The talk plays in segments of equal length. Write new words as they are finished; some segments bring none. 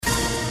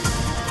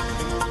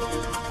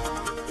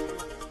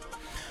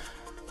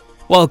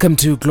Welcome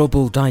to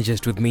Global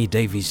Digest with me,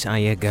 Davis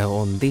Ayega,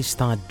 on this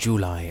 3rd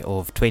July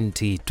of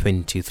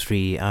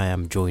 2023. I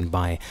am joined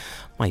by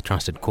my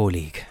trusted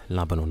colleague,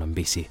 Laban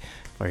Onambisi.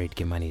 Farid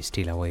Kimani is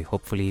still away.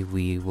 Hopefully,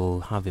 we will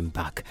have him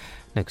back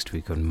next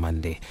week on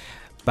Monday.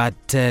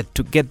 But to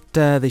get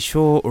the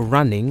show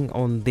running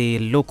on the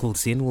local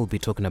scene, we'll be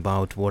talking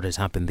about what has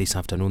happened this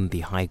afternoon.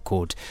 The High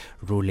Court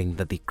ruling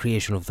that the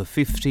creation of the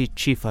 50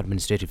 Chief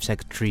Administrative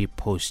Secretary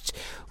posts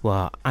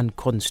were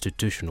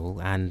unconstitutional,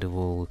 and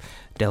we'll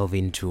delve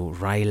into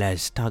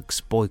Raila's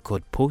tax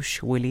boycott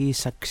push. Will he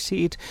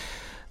succeed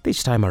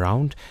this time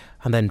around?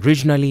 And then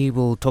regionally,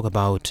 we'll talk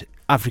about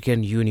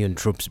African Union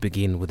troops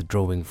begin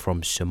withdrawing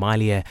from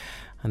Somalia,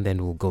 and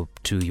then we'll go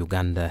to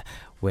Uganda,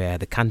 where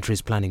the country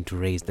is planning to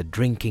raise the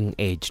drinking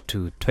age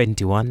to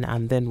 21,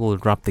 and then we'll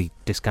wrap the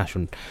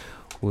discussion.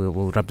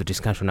 We'll wrap the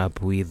discussion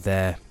up with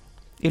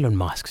Elon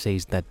Musk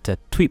says that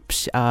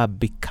tweets are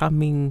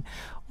becoming,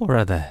 or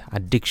rather,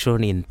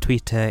 addiction in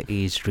Twitter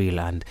is real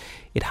and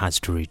it has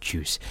to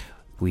reduce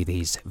with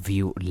his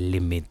view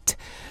limit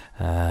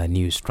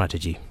new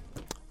strategy.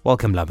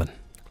 Welcome, Laban.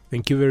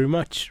 Thank you very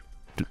much.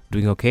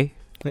 Doing okay?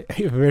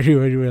 Very,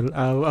 very well.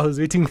 I was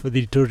waiting for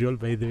the tutorial,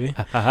 by the way.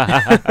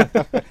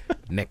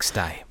 Next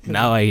time.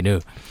 Now I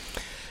know.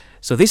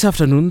 So this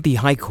afternoon, the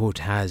High Court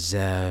has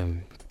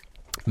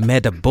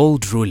made a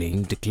bold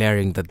ruling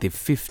declaring that the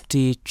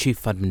 50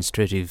 Chief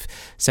Administrative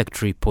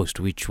Secretary posts,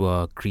 which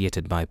were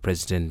created by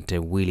President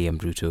William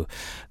Ruto,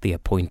 the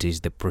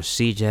appointees, the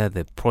procedure,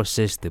 the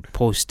process, the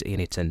post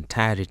in its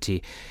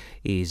entirety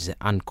is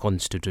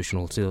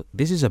unconstitutional. So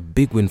this is a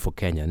big win for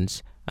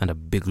Kenyans and a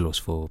big loss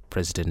for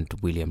President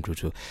William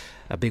Ruto.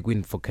 A big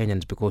win for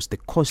Kenyans because the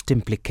cost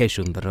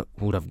implication that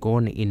would have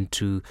gone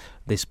into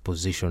this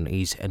position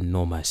is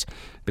enormous.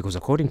 Because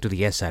according to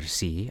the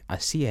SRC, a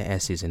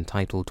CAS is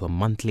entitled to a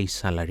monthly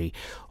salary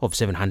of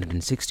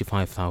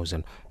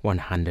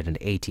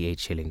 765,188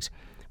 shillings.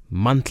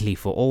 Monthly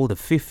for all the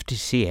 50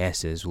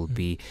 CASs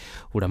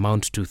would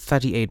amount to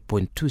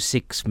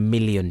 38.26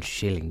 million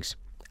shillings.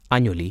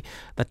 Annually,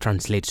 that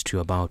translates to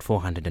about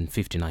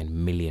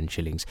 459 million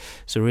shillings.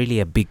 So really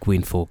a big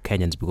win for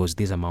Kenyans, because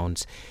these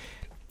amounts,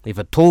 if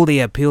at all the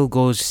appeal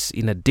goes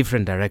in a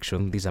different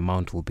direction, this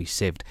amount will be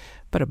saved.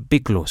 But a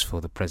big loss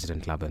for the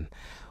President, Laban.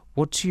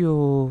 What's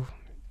your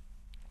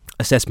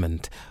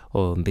assessment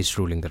on this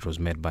ruling that was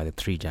made by the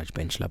 3-judge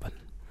bench, Laban?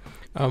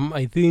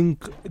 I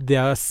think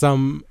there are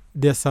some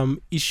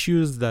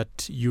issues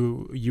that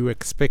you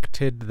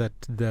expected that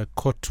the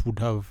court would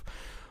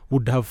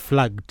have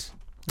flagged.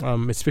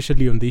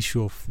 Especially on the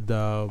issue of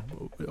the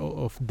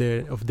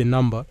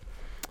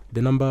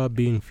number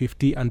being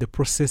 50, and the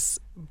process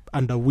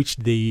under which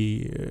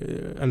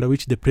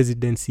the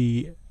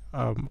presidency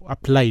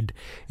applied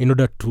in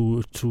order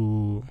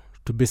to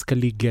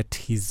basically get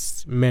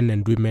his men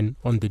and women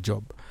on the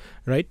job,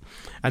 right?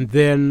 And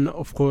then,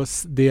 of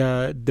course, the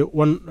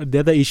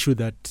other issue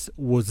that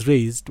was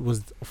raised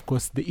was, of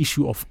course, the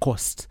issue of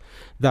cost,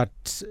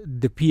 that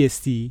the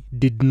PSC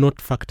did not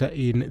factor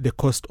in the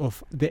cost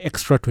of the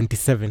extra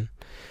 27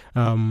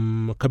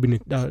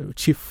 cabinet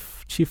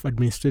chief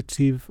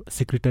administrative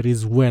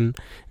secretaries when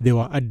they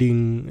were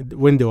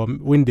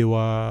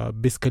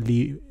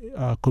basically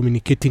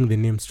communicating the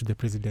names to the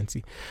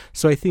presidency.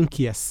 So I think,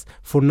 yes,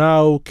 for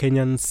now,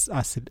 Kenyans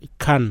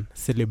can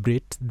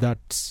celebrate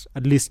that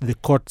at least the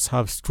courts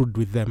have stood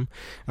with them.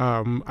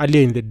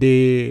 Earlier in the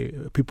day,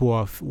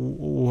 people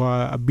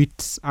were a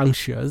bit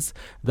anxious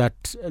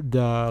that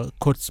the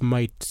courts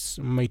might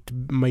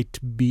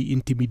be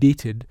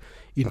intimidated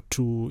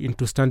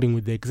into standing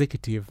with the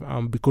executive,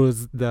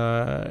 because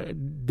the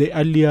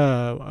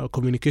earlier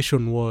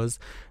communication was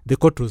the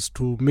court was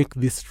to make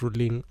this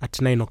ruling at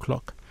 9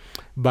 o'clock.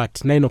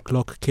 But 9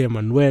 o'clock came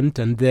and went,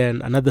 and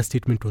then another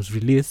statement was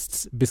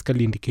released,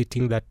 basically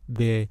indicating that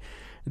the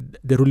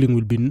ruling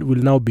will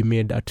now be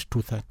made at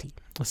 2:30.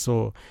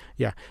 So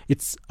yeah,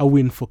 it's a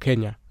win for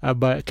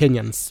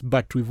Kenyans.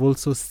 But we've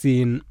also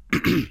seen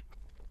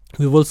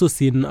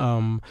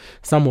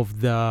some of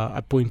the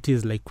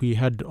appointees, like we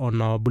had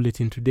on our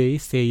bulletin today,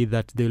 say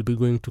that they'll be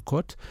going to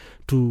court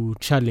to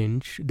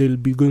challenge. They'll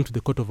be going to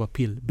the Court of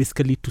Appeal,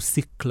 basically to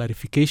seek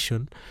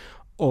clarification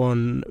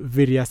on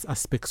various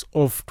aspects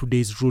of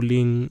today's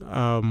ruling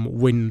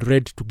when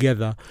read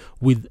together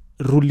with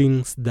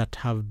rulings that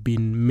have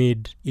been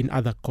made in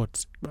other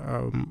courts.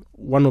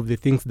 One of the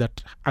things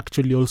that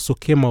actually also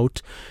came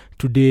out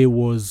today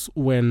was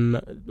when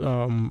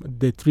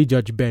the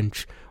 3-judge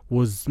bench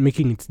was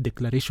making its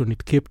declaration,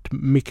 it kept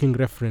making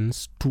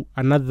reference to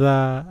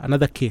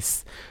another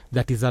case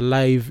that is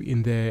alive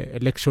in the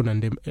election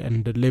and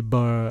the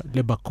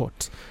labor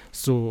court.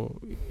 So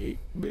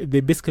they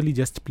basically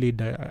just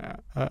played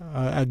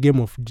a game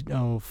of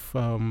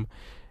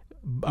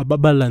a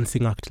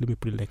balancing act. Let me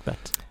put it like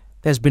that.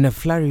 There's been a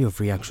flurry of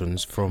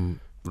reactions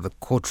from the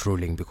court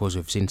ruling, because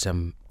we've seen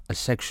a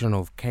section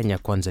of Kenya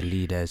Kwanza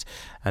leaders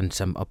and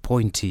some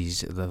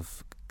appointees, the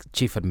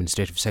Chief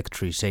Administrative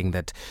Secretary, saying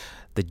that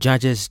the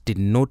judges did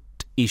not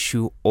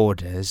issue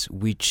orders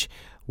which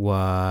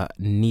were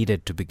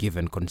needed to be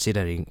given,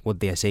 considering what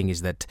they are saying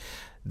is that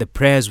the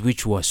prayers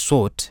which were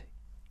sought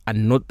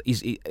and not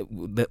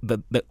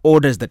the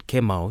orders that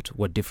came out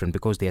were different,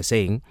 because they are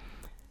saying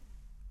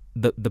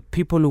the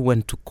people who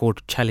went to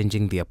court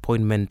challenging the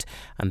appointment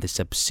and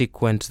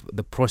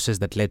the process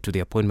that led to the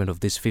appointment of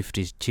these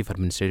 50 chief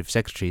administrative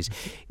secretaries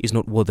is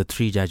not what the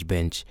 3-judge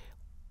bench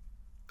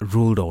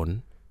ruled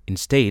on.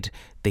 Instead,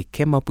 they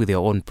came up with their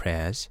own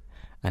prayers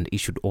and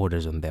issued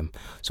orders on them.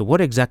 So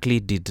what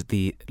exactly did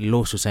the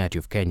Law Society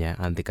of Kenya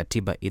and the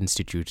Katiba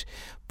Institute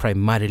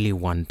primarily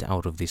want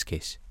out of this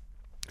case?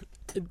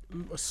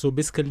 So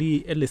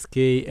basically,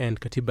 LSK and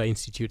Katiba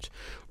Institute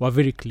were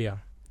very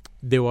clear.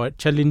 They were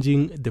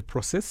challenging the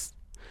process.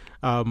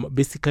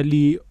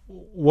 Basically,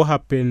 what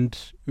happened,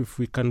 if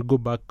we can go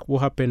back, what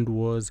happened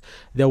was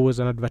there was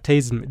an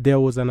advertisement. There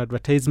was an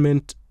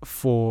advertisement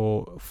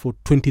for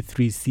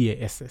 23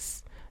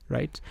 CASs,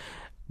 right?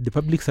 The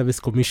Public Service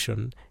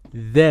Commission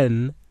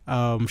then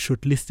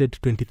shortlisted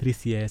 23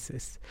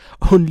 CASs.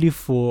 Only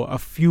for a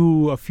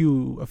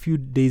few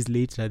days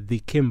later, they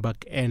came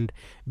back and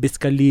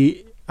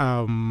basically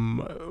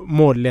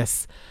more or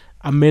less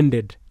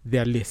amended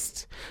their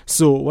list.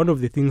 So one of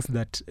the things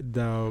that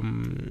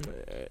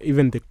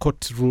even the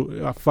court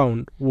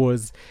found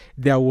was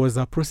there was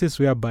a process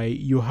whereby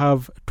you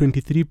have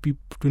 23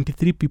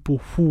 people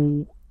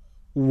who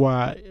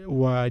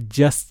were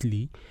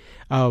justly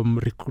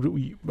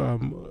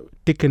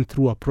taken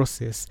through a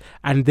process,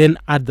 and then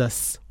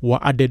others were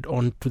added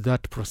on to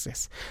that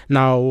process.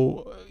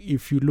 Now,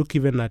 if you look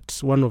even at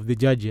one of the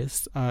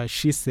judges,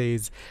 she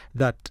says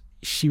that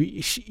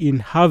she in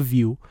her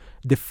view,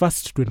 the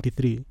first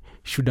 23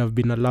 should have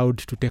been allowed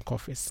to take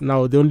office.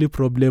 Now, the only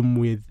problem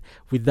with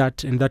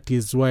that, and that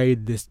is why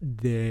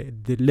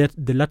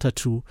the latter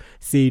two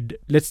said,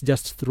 let's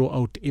just throw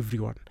out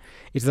everyone,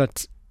 is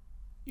that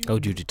how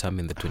do you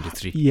determine the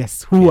 23?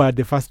 Yes, who are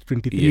the first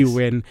 23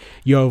 when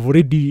you've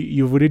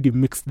already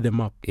mixed them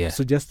up? Yeah.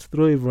 So just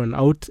throw everyone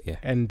out,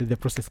 and the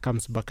process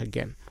comes back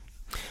again.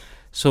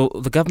 So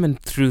the government,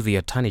 through the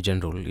Attorney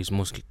General, is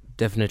most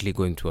definitely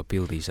going to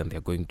appeal this, and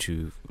they're going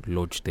to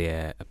lodge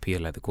their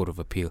appeal at the Court of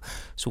Appeal.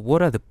 So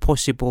what are the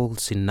possible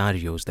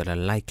scenarios that are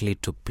likely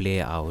to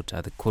play out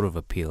at the Court of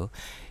Appeal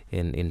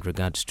in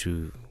regards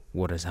to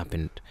what has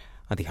happened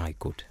at the High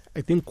Court? I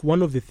think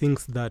one of the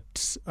things that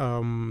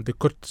the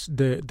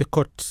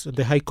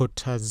High Court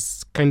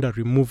has kind of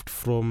removed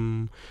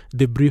from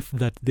the brief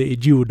that the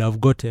AG would have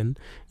gotten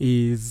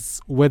is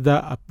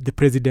whether the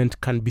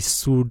president can be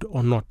sued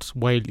or not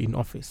while in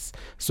office.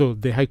 So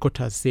the High Court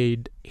has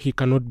said he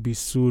cannot be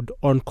sued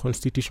on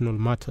constitutional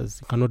matters.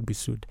 He cannot be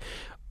sued.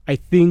 I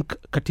think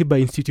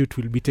Katiba Institute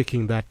will be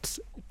taking that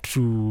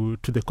to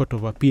the Court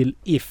of Appeal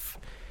if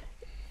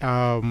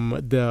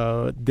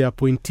the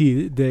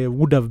appointee, there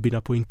would have been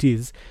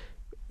appointees,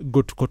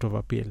 go to Court of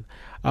Appeal.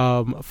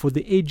 For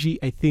the AG,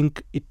 I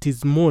think it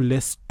is more or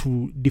less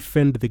to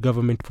defend the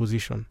government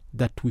position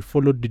that we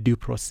followed the due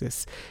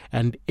process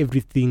and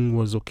everything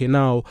was okay.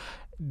 Now,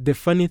 the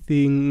funny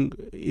thing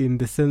in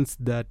the sense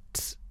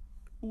that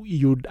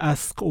you'd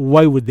ask,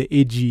 why would the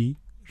AG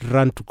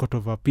run to Court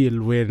of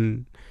Appeal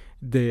when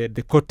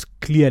the court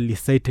clearly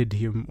cited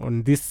him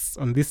on this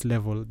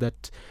level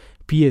that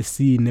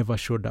PSC never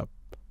showed up.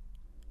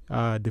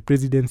 The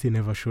presidency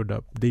never showed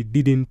up. They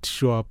didn't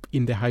show up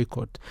in the High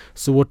Court.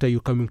 So what are you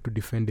coming to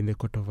defend in the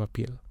Court of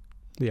Appeal?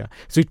 Yeah.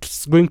 So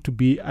it's going to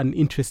be an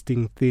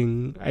interesting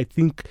thing. I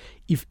think,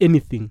 if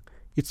anything,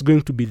 it's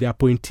going to be the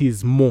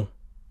appointees more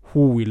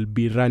who will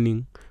be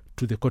running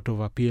to the Court of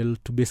Appeal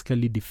to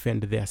basically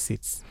defend their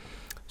seats.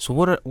 So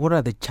what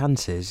are the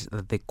chances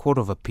that the Court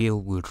of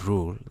Appeal will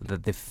rule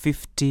that the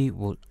 50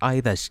 will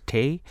either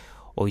stay,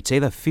 or it's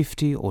either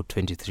 50 or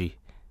 23?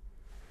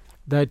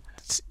 That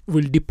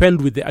will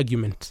depend with the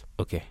argument.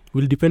 Okay.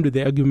 Will depend with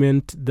the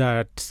argument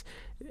that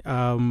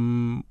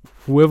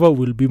whoever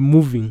will be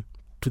moving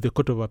to the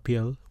Court of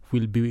Appeal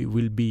will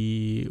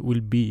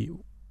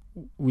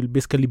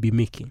basically be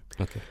making.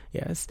 Okay.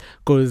 Yes,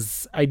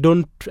 because I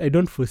don't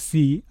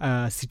foresee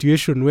a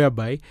situation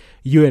whereby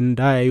you and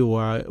I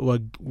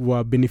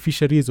were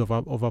beneficiaries of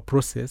a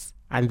process,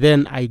 and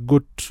then I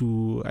go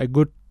to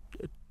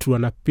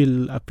an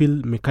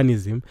appeal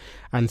mechanism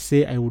and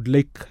say I would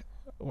like,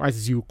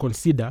 as you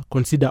consider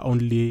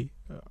only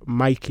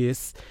my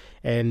case,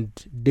 and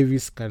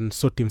Davis can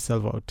sort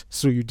himself out.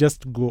 So you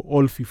just go,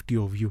 all 50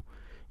 of you.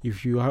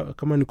 If you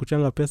kama ni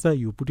kuchanga pesa,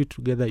 you put it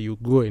together, you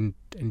go and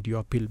you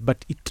appeal.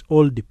 But it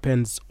all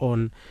depends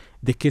on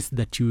the case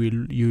that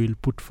you will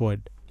put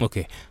forward.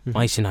 Okay,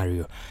 my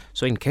scenario.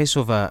 So in case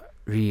of a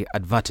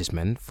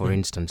re-advertisement, for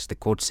instance, the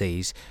court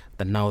says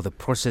that now the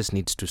process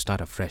needs to start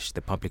afresh.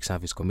 The Public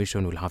Service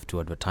Commission will have to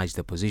advertise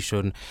the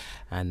position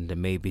and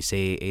maybe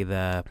say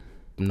either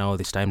now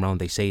this time round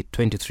they say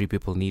 23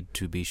 people need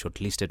to be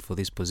shortlisted for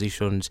these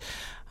positions,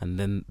 and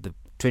then the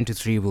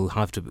 23 will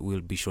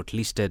be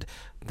shortlisted.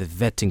 The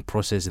vetting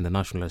process in the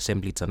National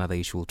Assembly, it's another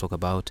issue we'll talk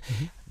about,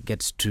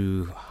 gets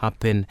to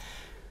happen.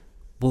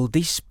 Will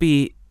this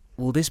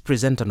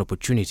present an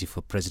opportunity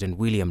for President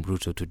William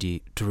Ruto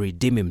to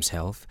redeem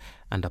himself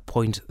and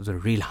appoint the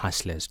real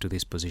hustlers to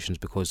these positions,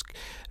 because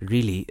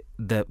really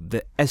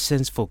the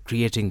essence for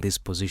creating these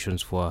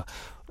positions were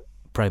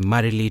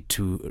primarily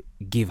to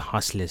give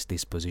hustlers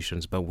these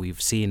positions. But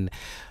we've seen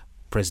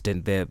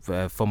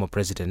the former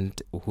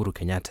president Uhuru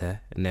Kenyatta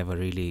never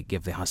really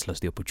gave the hustlers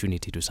the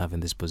opportunity to serve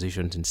in these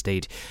positions.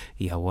 Instead,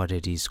 he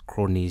awarded his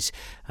cronies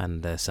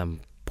and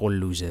some poll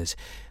losers.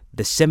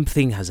 The same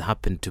thing has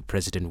happened to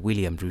President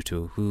William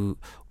Ruto, who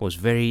was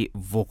very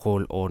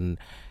vocal on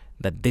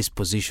that these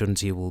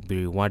positions, he will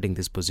be rewarding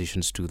these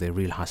positions to the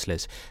real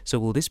hustlers. So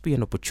will this be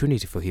an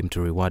opportunity for him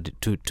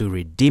to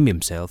redeem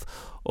himself,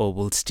 or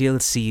will still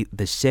see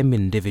the same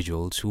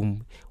individuals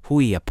who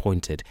he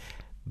appointed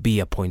be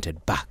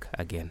appointed back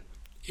again?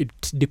 It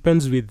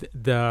depends with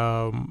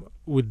the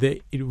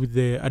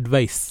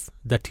advice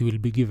that he will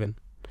be given.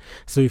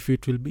 So if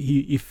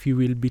he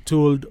will be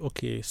told,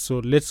 okay, so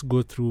let's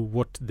go through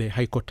what the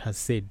High Court has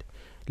said.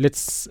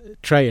 Let's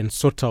try and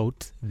sort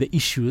out the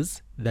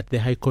issues that the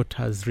High Court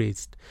has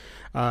raised.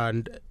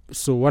 And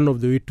so one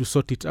of the way to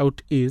sort it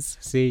out is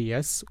say,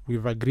 yes,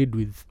 we've agreed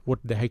with what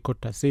the High Court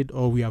has said,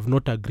 or we have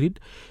not agreed.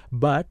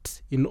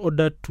 But in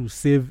order to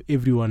save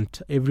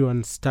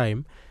everyone's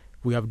time,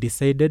 we have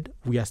decided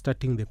we are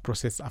starting the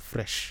process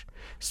afresh.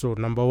 So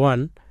number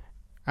one,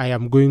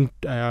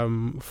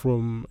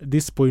 from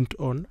this point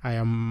on, I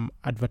am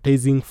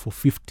advertising for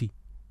 50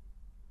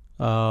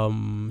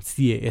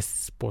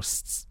 CAS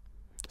posts.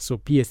 So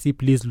PSC,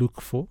 please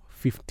look for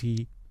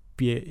 50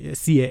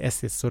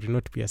 CASs, sorry,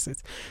 not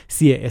PSS,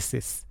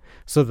 CASs,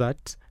 so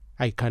that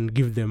I can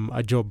give them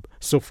a job.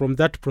 So from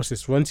that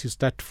process, once you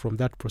start from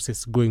that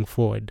process going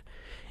forward,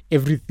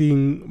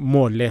 everything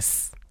more or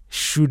less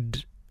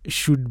should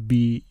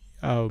be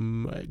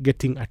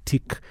getting a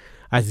tick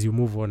as you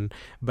move on.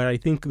 But I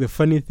think the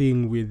funny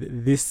thing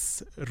with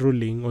this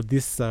ruling or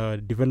this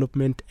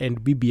development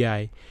and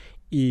BBI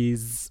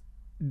is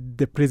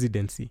the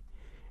presidency.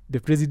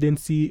 The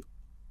presidency,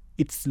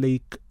 it's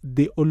like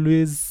they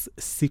always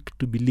seek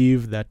to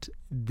believe that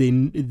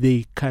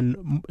they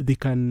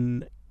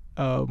can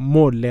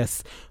more or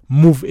less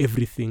move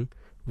everything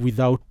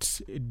without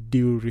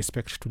due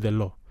respect to the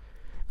law.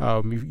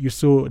 You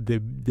saw the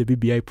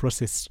BBI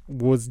process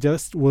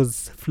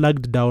was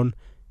flagged down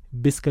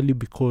basically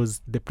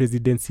because the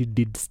presidency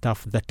did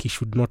stuff that he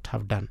should not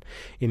have done.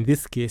 In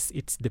this case,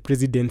 it's the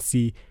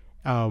presidency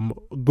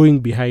going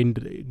behind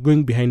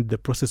the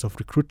process of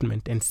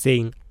recruitment and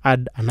saying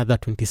add another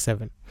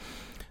 27.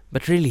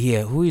 But really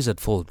here, who is at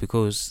fault?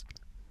 Because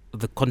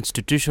the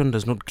constitution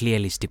does not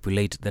clearly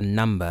stipulate the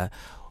number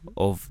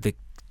of the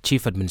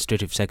chief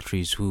administrative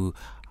secretaries who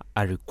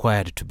are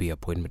required to be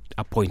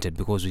appointed,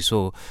 because we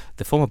saw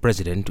the former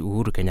president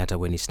Uhuru Kenyatta,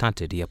 when he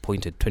started, he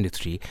appointed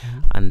 23,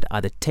 and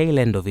at the tail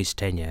end of his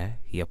tenure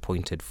he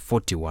appointed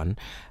 41,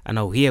 and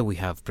now here we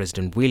have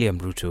President William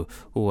Ruto,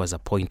 who was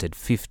appointed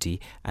 50,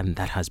 and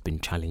that has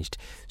been challenged.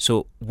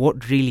 So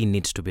what really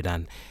needs to be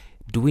done?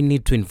 Do we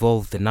need to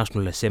involve the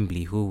National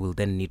Assembly, who will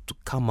then need to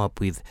come up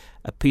with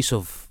a piece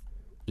of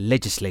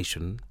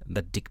legislation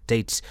that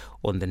dictates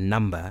on the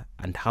number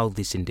and how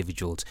these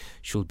individuals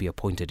should be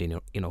appointed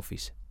in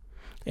office?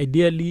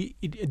 Ideally,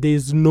 there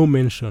is no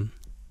mention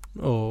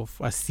of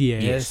a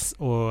CIS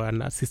or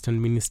an assistant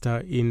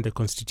minister in the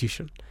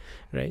constitution,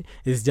 right?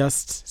 It's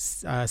just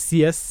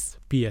CS,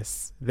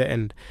 PS, the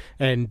end,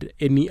 and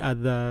any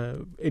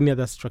other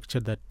structure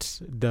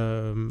that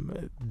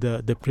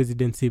the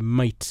presidency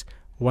might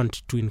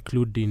want to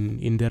include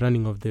in the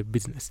running of the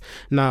business.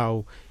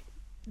 Now,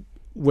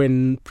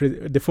 when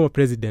the former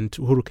president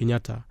Uhuru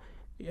Kenyatta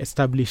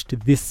established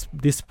this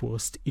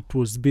post, it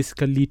was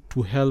basically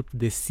to help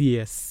the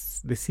CS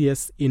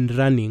in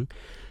running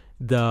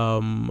in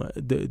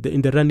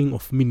the running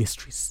of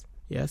ministries.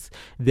 Yes,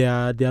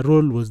 their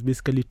role was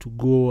basically to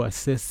go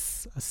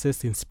assess,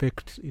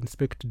 inspect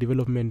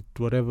development,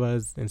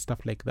 whatever's and stuff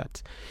like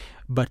that.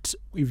 But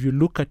if you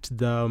look at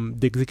the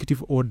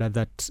executive order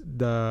that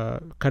the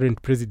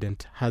current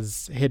president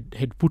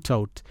had put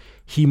out,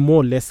 he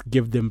more or less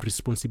gave them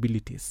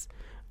responsibilities,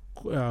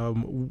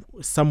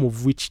 some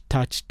of which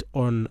touched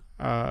on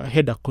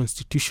had a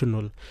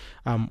constitutional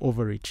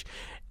overreach.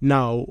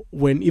 Now,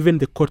 when even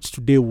the court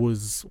today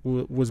was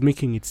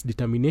making its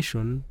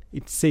determination,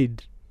 it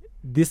said,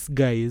 these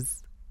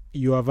guys,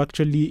 you have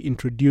actually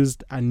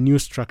introduced a new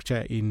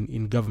structure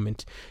in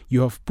government.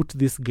 You have put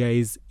these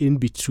guys in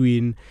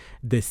between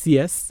the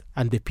CS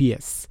and the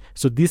PS.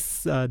 So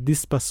this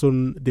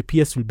person, the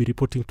PS will be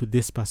reporting to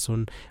this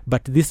person,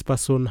 but this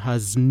person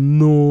is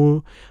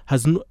not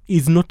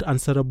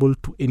answerable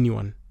to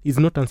anyone. Is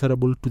not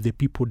answerable to the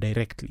people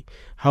directly.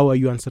 How are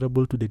you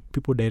answerable to the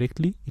people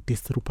directly? It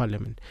is through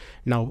Parliament.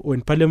 Now,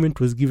 when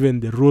Parliament was given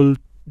the role,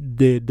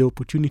 the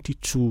opportunity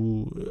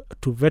to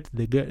vet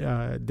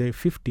the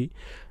 50,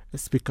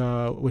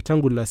 Speaker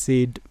Wetangula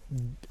said,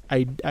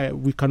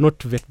 we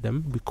cannot vet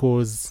them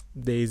because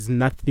there is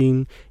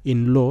nothing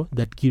in law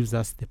that gives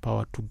us the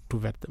power to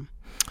vet them.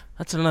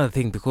 That's another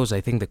thing, because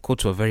I think the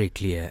courts were very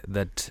clear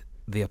that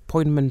the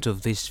appointment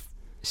of these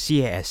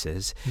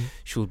CASs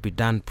should be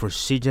done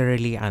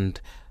procedurally and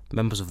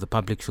members of the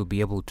public should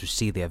be able to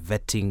see their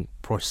vetting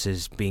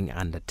process being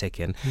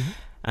undertaken.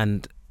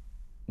 And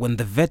when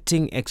the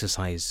vetting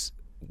exercise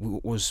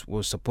was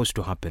supposed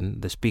to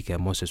happen, the Speaker,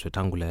 Moses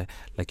Wetangula,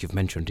 like you've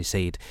mentioned, he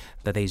said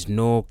that there is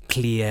no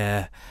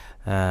clear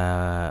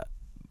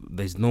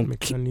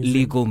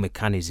legal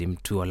mechanism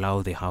to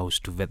allow the House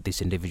to vet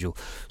this individual.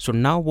 So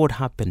now what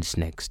happens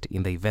next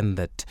in the event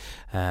that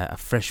a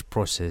fresh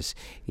process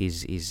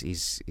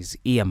is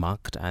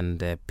earmarked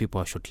and people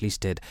are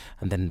shortlisted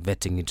and then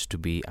vetting needs to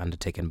be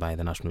undertaken by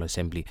the National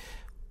Assembly?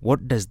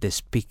 What does the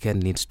Speaker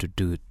needs to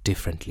do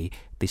differently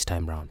this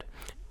time round?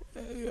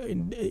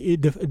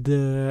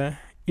 The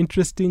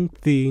interesting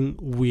thing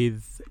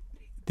with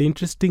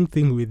this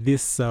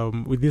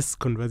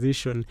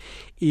conversation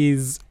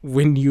is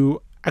when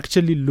you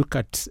actually look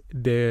at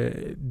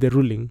the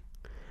ruling,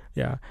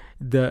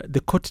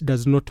 the court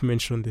does not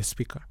mention the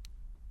Speaker,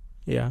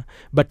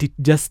 but it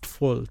just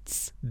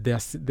faults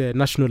the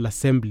National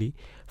Assembly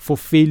for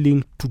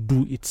failing to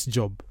do its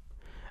job.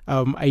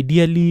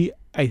 Ideally,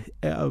 when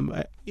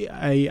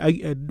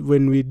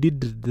we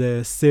did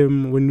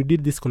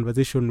this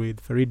conversation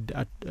with Farid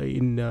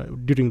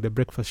during the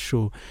breakfast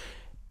show,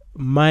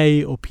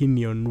 my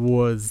opinion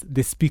was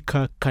the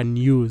Speaker can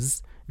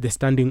use the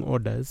standing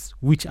orders,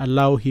 which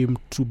allow him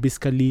to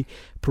basically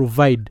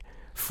provide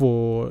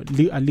for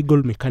a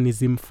legal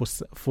mechanism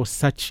for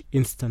such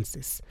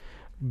instances,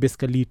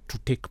 basically to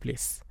take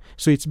place.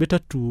 So it's better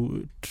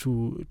to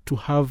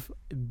have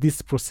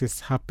this process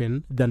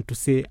happen than to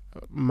say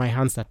my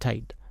hands are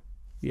tied.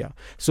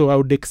 So I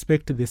would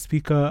expect the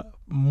Speaker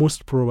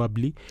most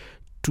probably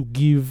to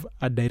give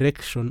a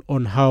direction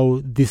on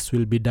how this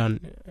will be done,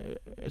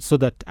 so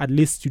that at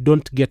least you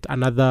don't get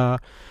another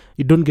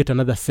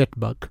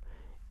setback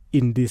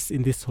in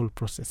this whole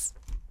process.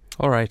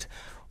 All right,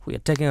 we are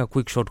taking a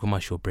quick short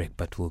commercial break,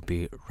 but we'll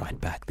be right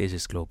back. This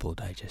is Global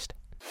Digest.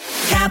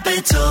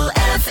 Capital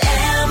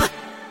FM.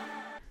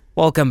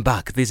 Welcome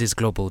back. This is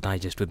Global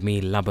Digest with me,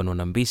 Laban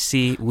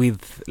Onambisi,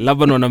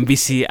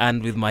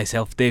 and with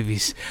myself,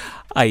 Davis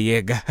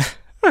Ayega.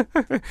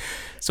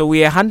 So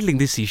we are handling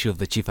this issue of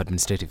the Chief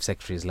Administrative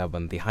Secretaries,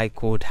 Laban. The High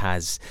Court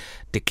has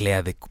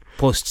declared the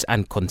posts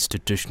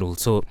unconstitutional.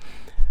 So,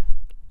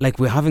 like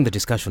we're having the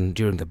discussion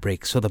during the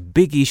break, so the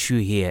big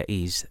issue here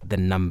is the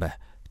number,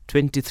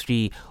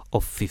 23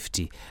 of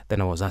 50.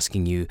 Then I was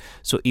asking you,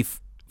 so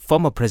if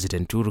former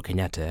President Uhuru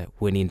Kenyatta,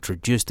 when he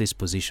introduced these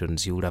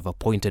positions, he would have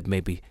appointed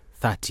maybe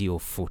 30 or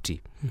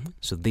 40.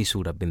 So this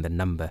would have been the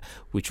number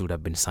which would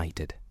have been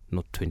cited,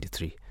 not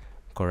 23.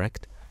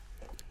 Correct?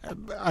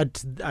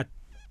 At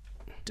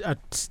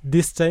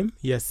this time,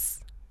 yes.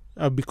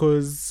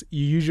 Because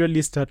you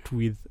usually start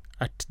with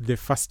at the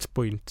first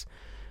point.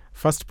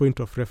 First point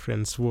of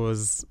reference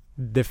was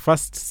the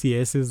first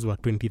CSs were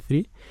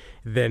 23.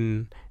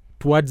 Then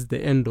towards the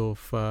end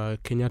of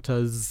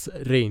Kenyatta's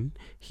reign,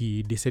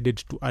 he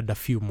decided to add a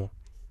few more.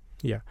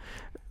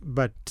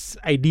 But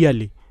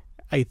ideally,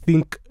 I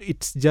think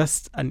it's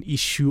just an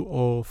issue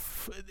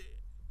of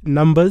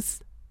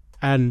numbers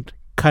and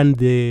can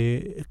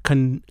the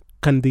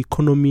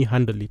economy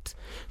handle it?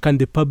 Can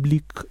the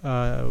public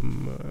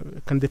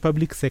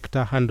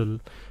sector handle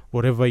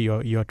whatever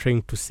you're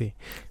trying to say?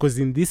 Because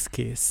in this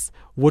case,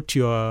 what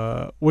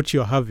you're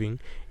having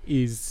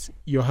is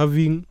you're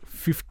having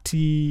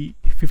 50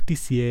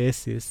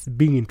 CASs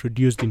being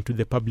introduced into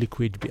the public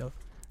wage bill.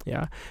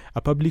 A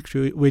public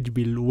wage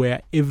bill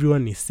where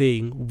everyone is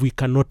saying we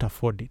cannot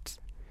afford it.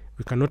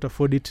 We cannot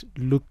afford it.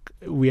 Look,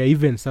 we are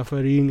even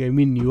suffering. I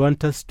mean, you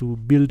want us to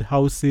build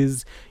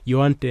houses. You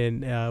want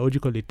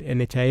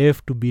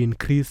NHIF to be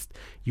increased.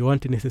 You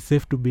want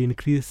NSSF to be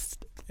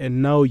increased.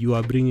 And now you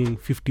are bringing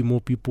 50 more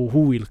people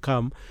who will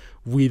come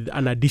with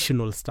an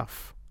additional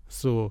stuff.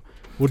 So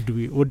what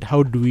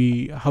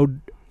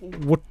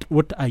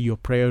are your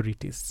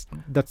priorities?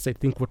 That's, I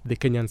think, what the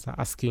Kenyans are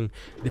asking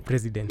the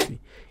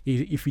presidency.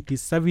 If it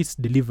is service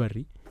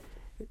delivery,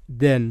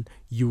 then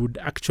you would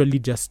actually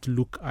just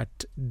look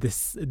at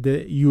this.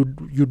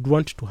 You'd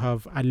want to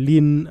have a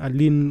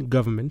lean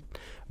government,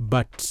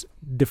 but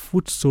the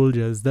foot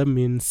soldiers, that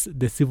means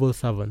the civil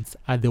servants,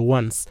 are the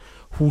ones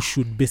who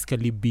should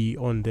basically be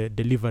on the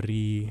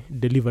delivery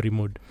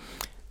mode.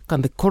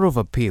 Can the Court of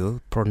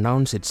Appeal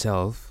pronounce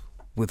itself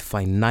with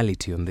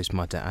finality on this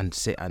matter and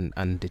say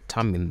and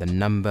determine the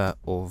number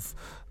of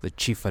the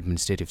chief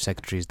administrative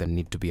secretaries that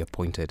need to be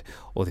appointed,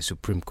 or the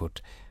Supreme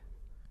Court?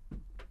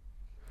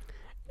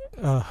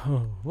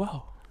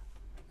 Wow,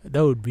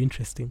 that would be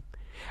interesting.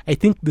 I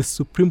think the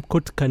Supreme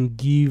Court can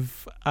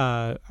give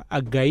a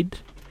guide,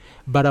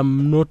 but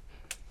I'm not,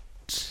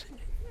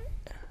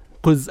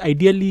 because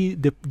ideally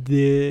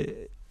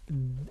the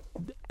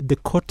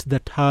court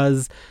that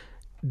has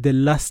the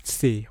last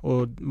say,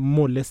 or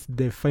more or less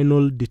the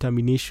final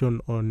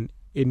determination on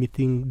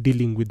anything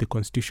dealing with the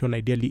Constitution,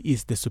 ideally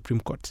is the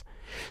Supreme Court.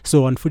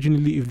 So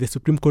unfortunately, if the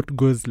Supreme Court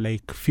goes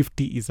like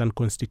 50 is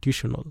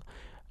unconstitutional,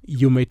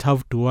 you might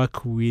have to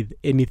work with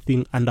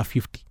anything under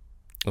 50.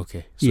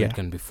 Okay, so it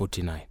can be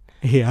 49.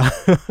 Yeah.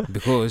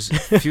 Because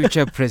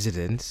future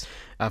presidents,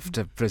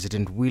 after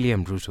President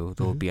William Ruto,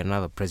 there will be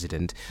another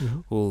president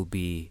who will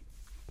be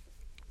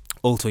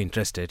also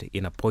interested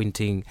in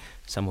appointing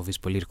some of his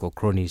political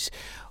cronies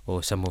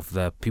or some of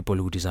the people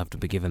who deserve to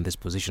be given this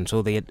position.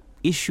 So the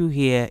issue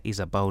here is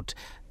about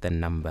the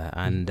number.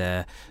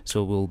 And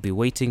so we'll be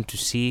waiting to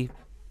see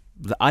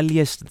the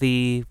earliest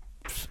the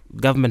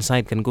government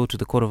side can go to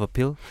the Court of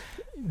Appeal.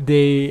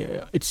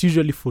 It's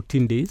usually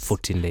 14 days.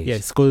 14 days.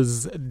 Yes,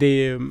 because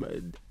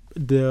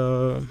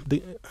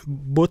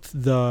both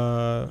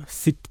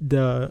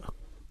the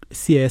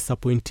CIS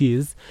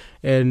appointees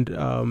and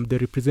the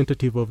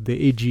representative of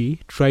the AG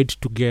tried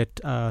to get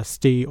a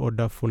stay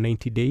order for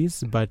 90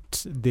 days,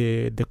 but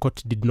the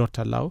court did not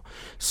allow.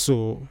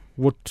 So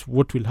what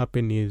will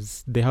happen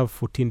is they have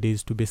 14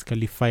 days to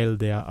basically file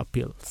their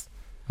appeals.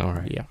 All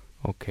right. Yeah.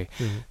 Okay.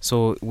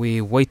 So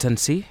we wait and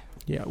see.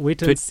 Yeah,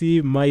 wait and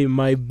see.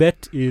 My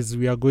bet is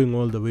we are going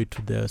all the way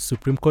to the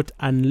Supreme Court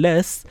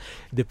unless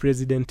the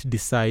president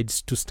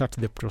decides to start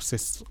the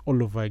process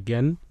all over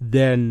again.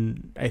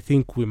 Then I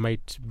think we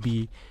might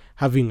be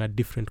having a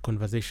different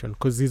conversation,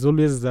 because he's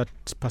always that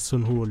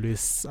person who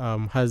always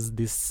has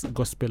this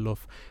gospel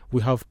of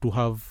we have to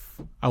have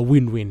a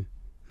win-win.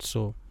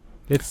 So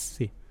let's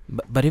see.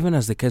 But even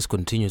as the case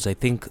continues, I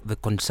think the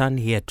concern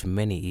here to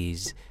many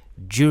is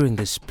during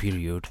this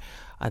period,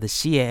 are the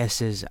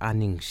CISs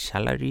earning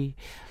salary?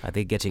 Are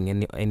they getting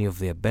any of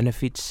their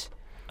benefits?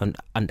 And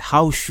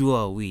how sure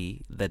are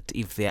we that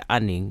if they're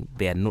earning,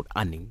 they are not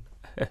earning?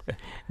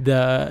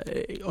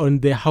 On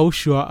the how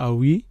sure are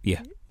we?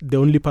 Yeah. The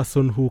only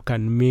person who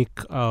can make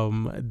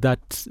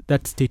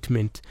that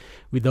statement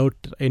without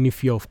any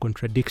fear of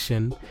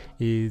contradiction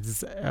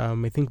is,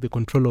 I think, the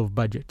controller of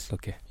budget.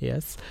 Okay.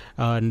 Yes,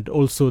 and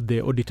also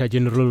the Auditor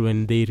General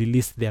when they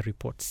released their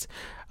reports.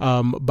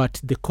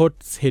 But the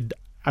courts had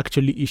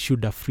actually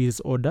issued a freeze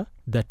order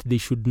that they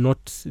should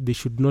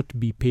not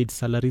be paid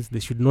salaries, they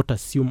should not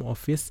assume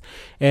office,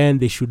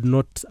 and they should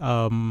not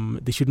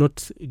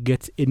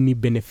get any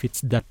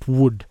benefits that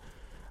would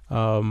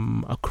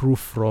accrue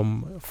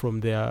from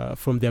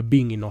their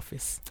being in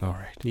office. All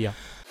right. Yeah.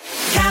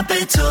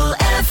 Capital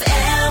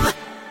FM.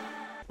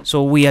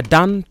 So we are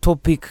done.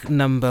 Topic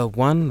number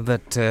 1,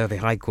 that the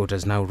High Court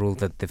has now ruled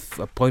that the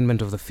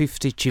appointment of the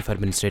 50th Chief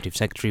Administrative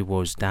Secretary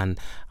was done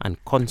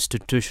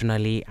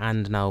unconstitutionally.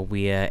 And now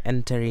we are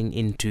entering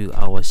into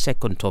our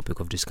second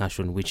topic of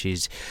discussion, which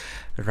is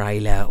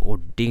Raila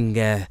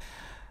Odinga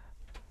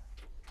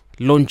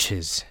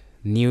launches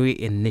new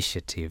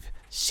initiative,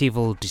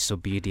 civil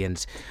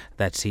disobedience,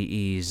 that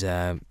he is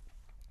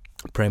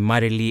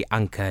primarily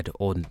anchored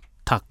on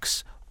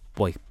tax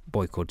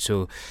boycott.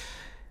 So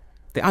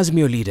the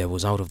Azimio leader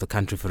was out of the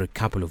country for a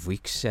couple of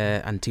weeks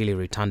until he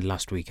returned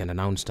last week and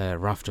announced a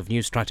raft of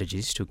new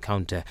strategies to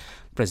counter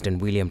President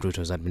William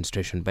Ruto's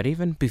administration. But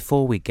even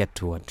before we get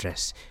to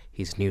address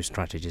his new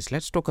strategies,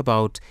 let's talk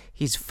about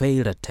his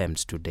failed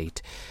attempts to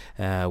date.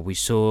 We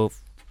saw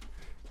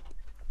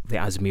the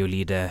Azimio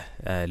leader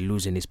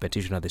losing his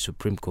petition at the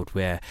Supreme Court,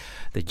 where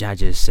the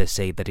judges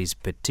say that his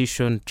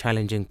petition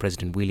challenging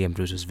President William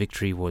Ruto's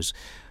victory was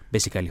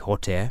basically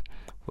hot air.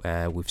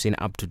 We've seen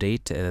up to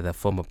date the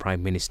former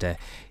Prime Minister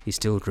is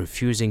still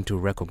refusing to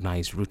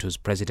recognize Ruto's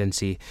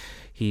presidency.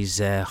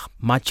 His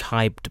much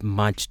hyped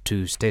march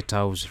to State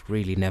House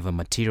really never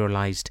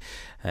materialized.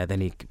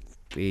 Then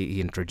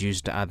he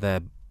introduced other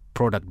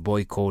product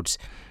boycotts.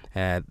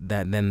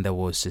 Then there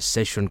was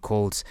secession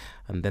calls,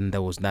 and then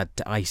there was that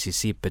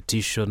ICC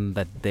petition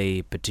that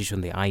they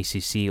petitioned the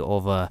ICC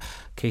over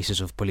cases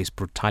of police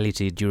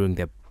brutality during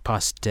their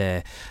past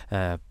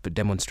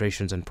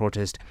demonstrations and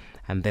protests.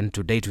 And then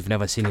to date, we've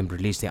never seen him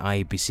release the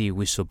IEBC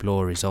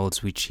whistleblower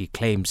results, which he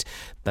claims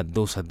that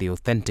those are the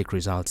authentic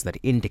results that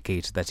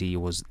indicate that he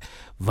was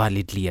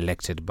validly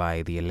elected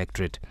by the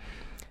electorate.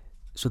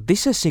 So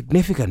these are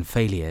significant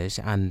failures,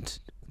 and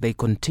they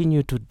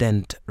continue to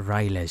dent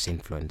Raila's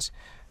influence.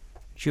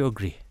 Do you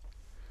agree?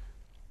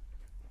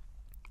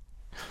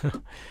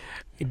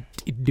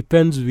 It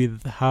depends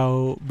with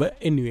how, but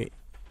anyway,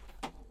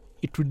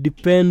 it would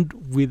depend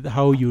with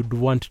how you'd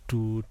want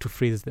to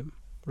phrase them,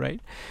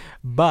 right?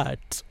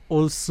 But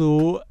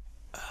also,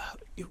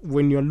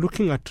 when you're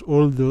looking at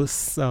all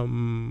those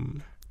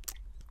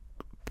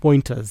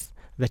pointers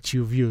that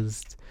you've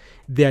used,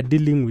 they are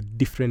dealing with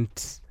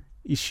different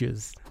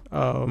issues.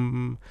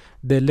 The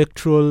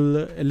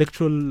electoral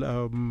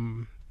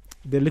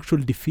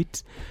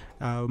defeat,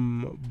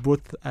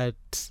 both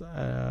at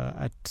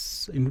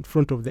in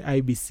front of the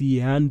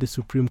IBC and the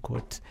Supreme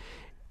Court,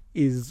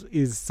 is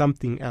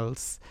something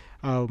else.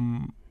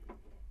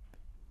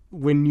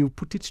 When you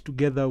put it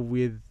together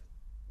with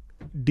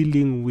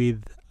dealing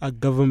with a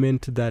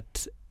government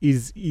that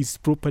is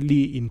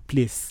properly in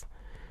place,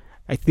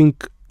 I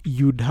think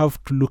you'd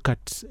have to look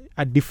at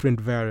a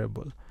different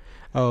variable.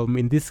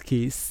 In this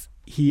case,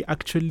 he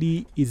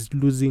actually is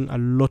losing a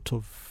lot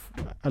of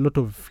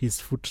his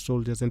foot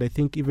soldiers. And I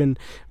think even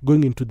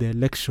going into the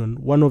election,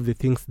 one of the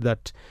things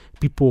that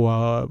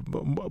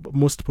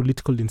most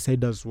political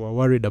insiders were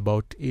worried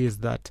about is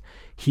that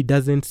he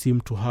doesn't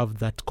seem to have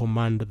that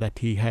command that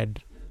he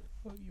had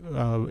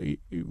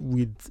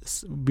with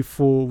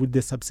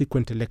the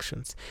subsequent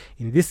elections.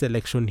 In this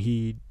election,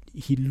 he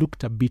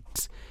looked a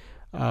bit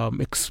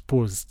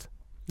exposed.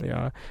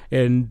 Yeah,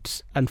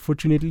 and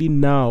unfortunately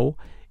now,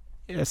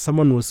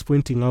 someone was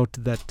pointing out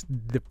that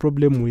the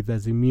problem with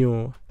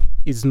Azimio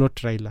is not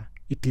Raila.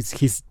 It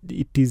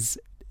is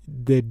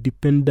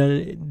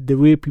the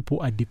way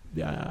people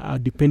are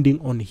depending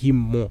on him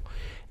more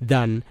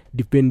than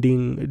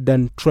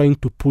trying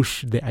to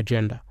push the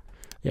agenda.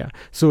 Yeah.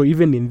 So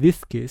even in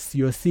this case,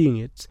 you're seeing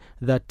it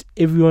that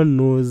everyone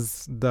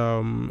knows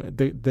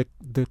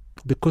the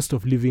cost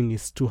of living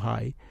is too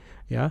high.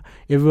 Yeah.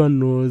 Everyone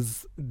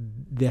knows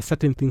there are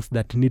certain things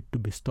that need to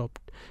be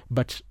stopped,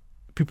 but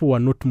people were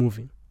not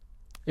moving.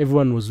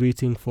 Everyone was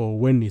waiting for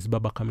when is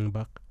Baba coming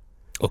back.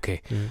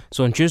 Okay.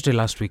 So on Tuesday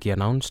last week, he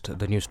announced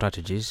the new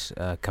strategies,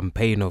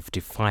 campaign of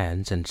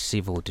defiance and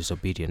civil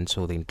disobedience.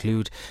 So they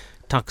include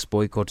tax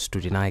boycotts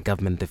to deny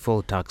government the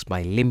full tax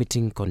by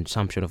limiting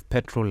consumption of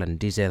petrol and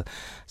diesel,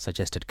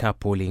 suggested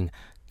carpooling,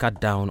 cut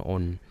down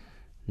on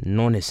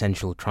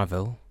non-essential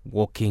travel,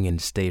 walking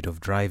instead of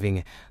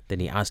driving.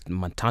 Then he asked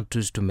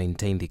matatus to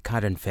maintain the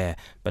current fare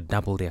but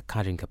double their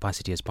carrying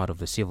capacity as part of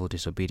the civil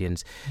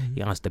disobedience.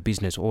 He asked the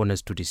business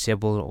owners to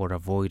disable or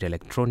avoid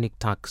electronic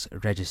tax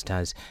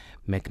registers,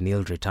 make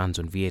nil returns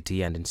on VAT,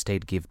 and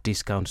instead give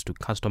discounts to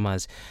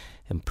customers.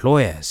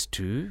 Employers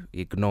to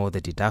ignore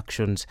the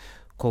deductions.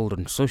 Called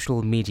on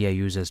social media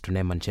users to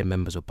name and shame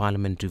members of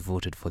parliament who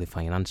voted for the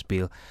finance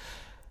bill.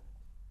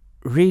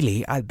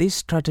 Really, are these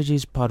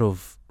strategies part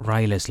of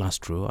Raila's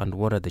last row, and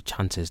what are the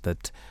chances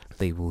that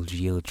they will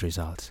yield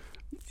results?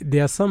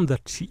 There are some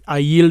that are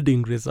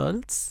yielding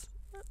results.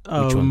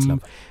 Which ones?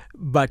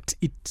 But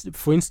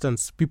for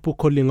instance, people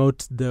calling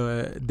out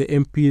the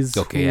MPs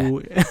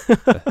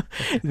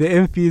the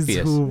MPs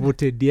who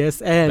voted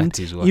yes, and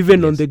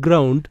even on the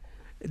ground,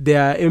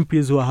 there are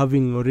MPs who are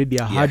having already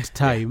a hard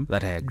time.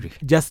 That I agree.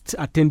 Just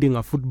attending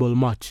a football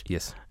match.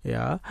 Yes.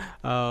 Yeah.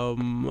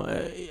 The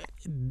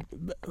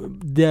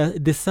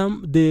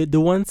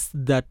ones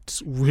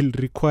that will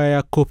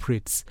require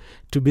corporates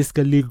to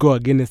basically go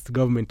against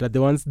government are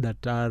the ones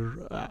that are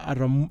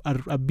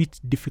a bit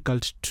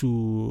difficult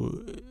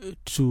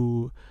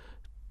to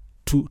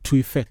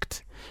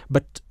effect.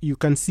 But you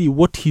can see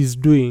what he's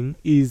doing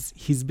is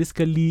he's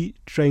basically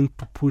trying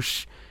to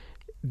push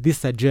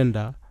this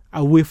agenda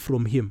away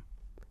from him.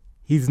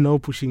 He's now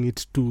pushing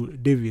it to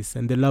Davis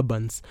and the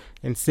Labans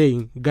and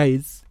saying,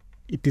 guys,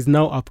 it is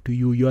now up to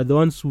you. You are the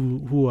ones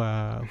who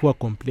are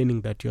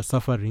complaining that you're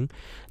suffering,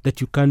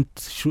 that you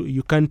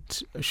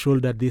can't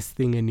shoulder this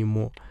thing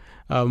anymore.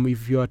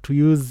 If you are to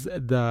use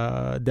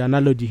the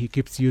analogy he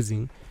keeps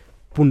using,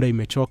 punda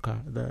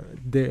imechoka,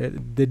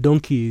 the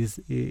donkey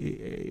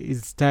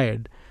is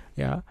tired.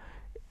 Yeah,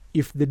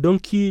 if the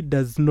donkey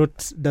does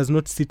not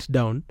sit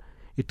down,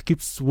 it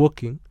keeps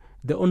walking.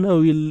 The owner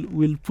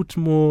will put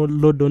more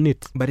load on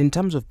it. But in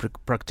terms of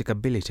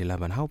practicability,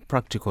 Laban, how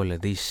practical are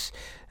these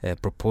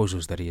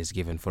proposals that he has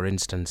given? For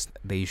instance,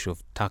 the issue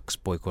of tax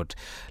boycott.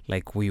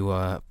 Like we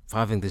were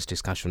having this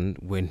discussion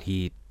when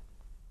he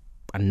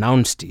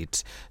announced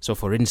it. So,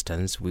 for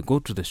instance, we go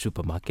to the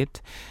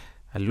supermarket.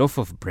 A loaf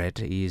of bread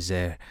is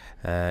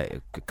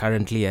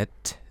currently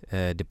at,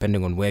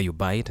 depending on where you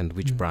buy it and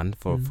which brand,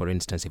 for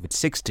instance, if it's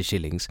 60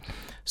 shillings.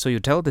 So you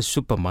tell the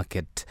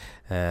supermarket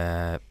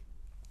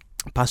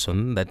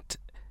person that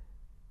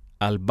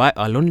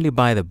I'll only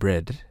buy the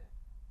bread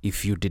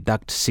if you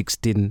deduct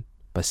 16%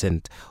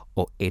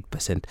 or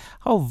 8%.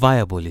 How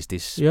viable is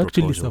this You're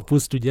proposal? actually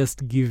supposed to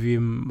just give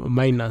him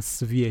minus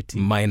VAT.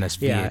 Minus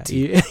VAT.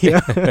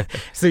 Yeah.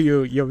 So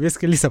you're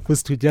basically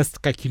supposed to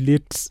just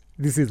calculate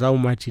this is how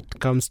much it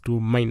comes to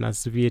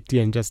minus VAT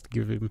and just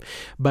give him.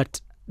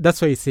 But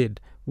that's why I said,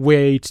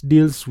 where it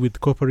deals with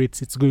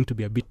corporates, it's going to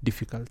be a bit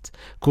difficult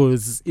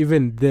because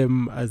even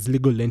them as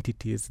legal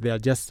entities, they are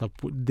just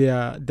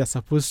they're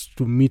supposed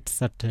to meet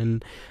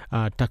certain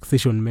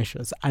taxation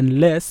measures,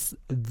 unless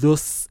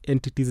those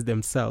entities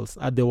themselves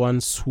are the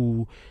ones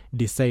who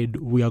decide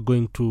we are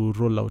going to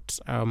roll out.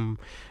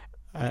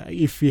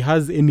 If he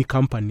has any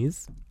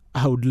companies,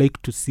 I would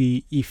like to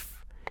see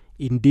if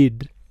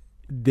indeed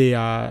they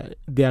are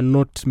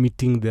not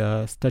meeting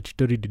the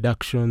statutory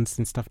deductions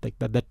and stuff like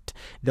that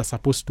they're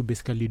supposed to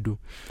basically do.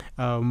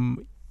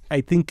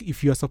 I think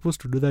if you're supposed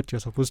to do that, you're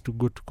supposed to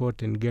go to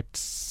court and get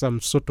some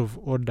sort of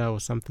order or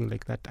something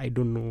like that. I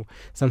don't know,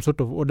 some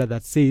sort of order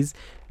that says,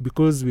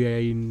 because we are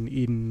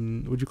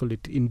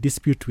in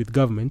dispute with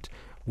government,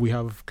 we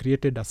have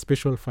created a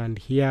special fund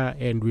here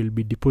and we'll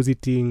be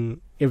depositing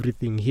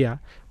everything here.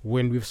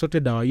 When we've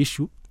sorted our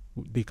issue,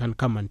 they can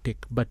come and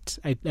take. But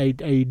I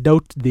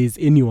doubt there's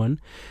anyone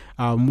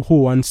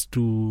who wants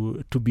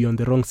to be on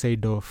the wrong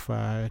side of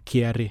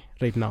KRA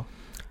right now.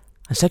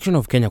 A section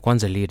of Kenya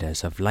Kwanza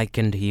leaders have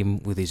likened him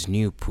with his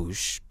new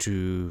push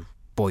to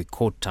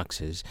boycott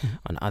taxes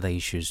and other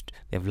issues.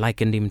 They've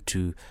likened him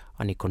to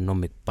an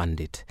economic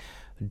bandit.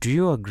 Do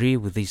you agree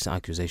with this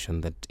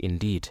accusation that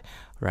indeed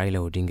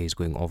Raila Odinga is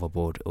going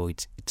overboard, or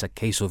it's a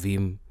case of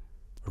him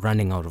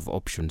running out of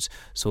options,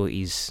 so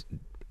he's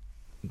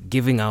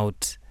giving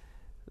out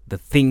the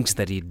things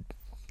that he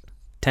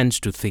tends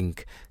to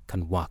think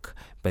can work,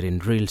 but in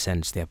real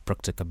sense their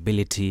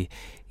practicability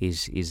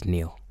is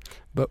nil?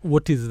 But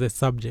what is the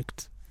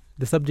subject?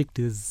 The subject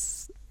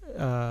is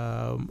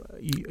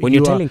when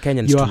you're telling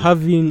Kenyans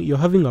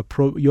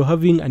you're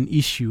having an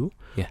issue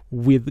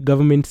with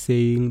government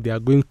saying they are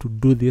going to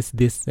do this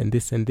and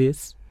this and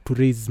this to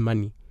raise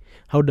money.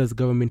 How does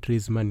government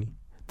raise money?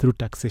 Through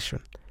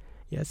taxation.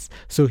 Yes.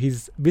 So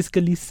he's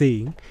basically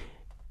saying,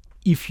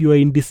 if you are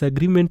in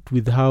disagreement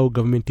with how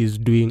government is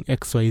doing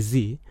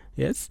XYZ,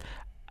 yes,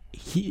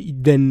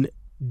 then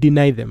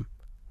deny them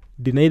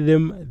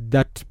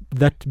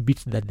that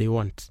bit that they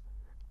want,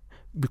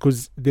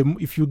 because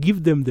if you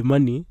give them the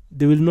money,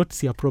 they will not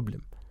see a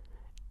problem.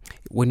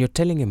 When you're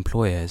telling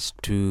employers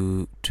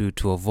to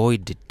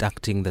avoid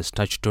deducting the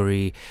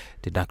statutory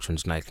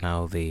deductions, like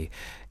now the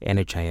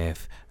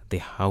NHIF, the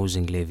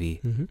housing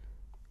levy,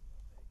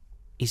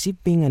 is he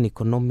being an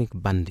economic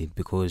bandit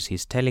because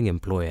he's telling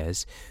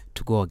employers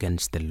to go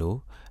against the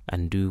law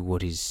and do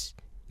what is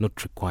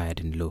not required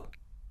in law?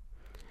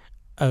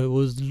 I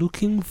was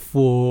looking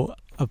for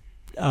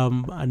a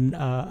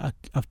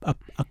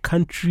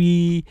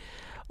country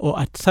or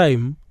a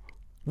time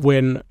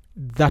when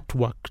that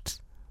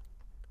worked,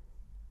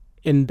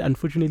 and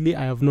unfortunately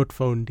I have not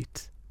found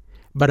it.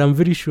 But I'm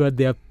very sure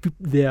there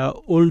are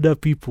older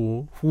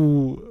people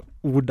who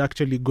would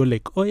actually go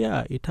like, oh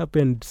yeah, it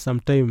happened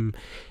sometime,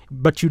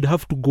 but you'd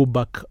have to go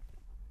back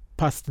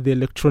past the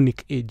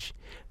electronic age.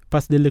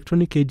 Past the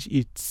electronic age,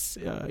 it's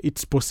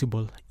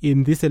possible.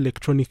 In this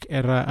electronic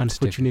era,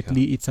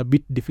 unfortunately, it's a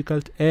bit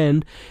difficult.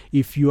 And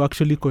if you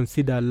actually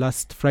consider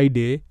last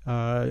Friday,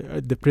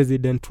 the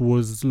president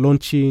was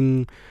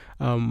launching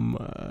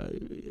Gava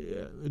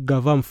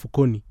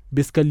Mfukoni,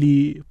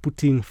 basically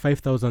putting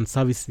 5,000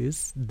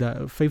 services,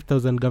 the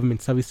 5,000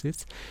 government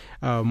services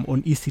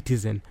on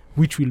eCitizen,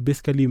 which will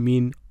basically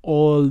mean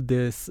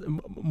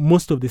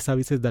most of the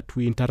services that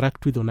we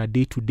interact with on a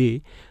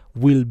day-to-day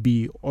will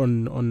be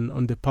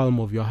on the palm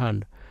of your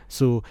hand.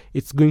 So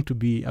it's going to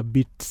be a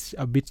bit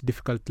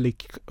difficult.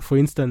 Like, for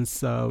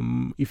instance,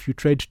 if you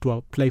tried to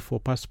apply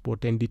for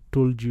passport and it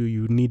told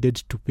you needed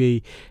to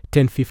pay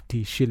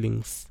 1050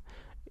 shillings,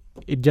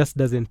 it just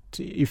doesn't.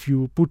 If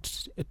you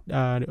put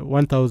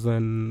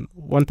 1,000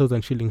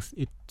 shillings,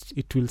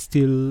 it will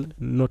still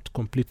not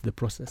complete the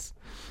process.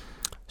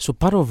 So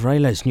part of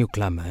Raila's new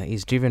clamour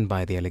is driven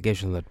by the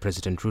allegation that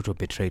President Ruto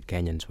betrayed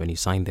Kenyans when he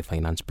signed the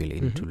finance bill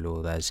into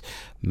law, thus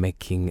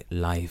making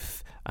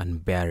life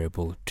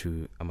unbearable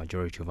to a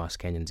majority of us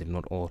Kenyans, if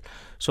not all.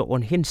 So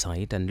on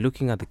hindsight, and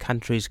looking at the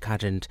country's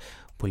current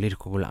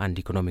political and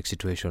economic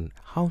situation,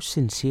 how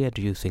sincere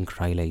do you think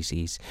Raila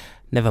is?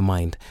 Never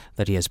mind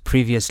that he has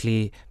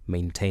previously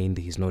maintained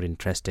he's not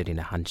interested in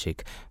a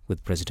handshake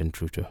with President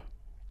Ruto.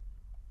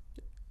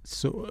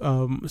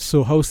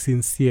 So how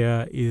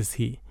sincere is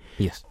he?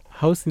 Yes.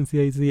 How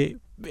sincere is he?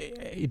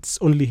 It's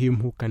only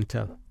him who can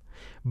tell.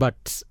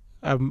 But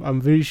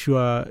I'm very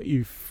sure,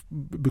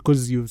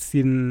 because you've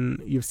seen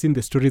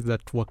the stories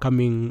that were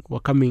coming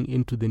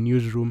into the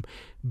newsroom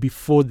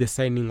before the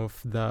signing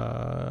of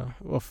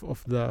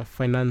the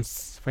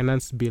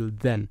finance bill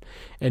then,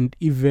 and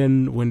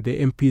even when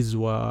the MPs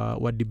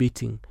were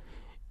debating,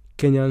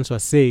 Kenyans were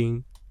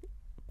saying,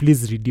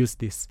 please reduce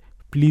this,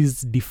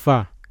 please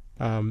defer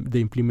the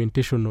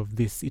implementation of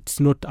this. It's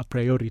not a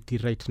priority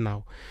right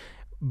now.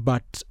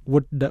 But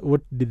what did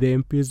the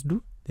MPs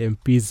do? The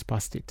MPs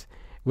passed it.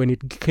 When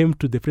it came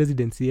to the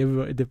presidency,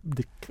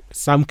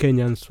 some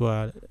Kenyans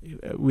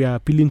we are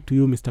appealing to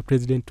you, Mr.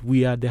 President.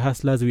 We are the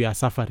hustlers. We are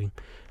suffering.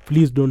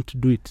 Please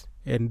don't do it.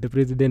 And the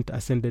president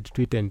ascended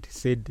to it and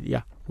said,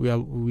 "Yeah, we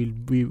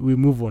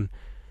move on."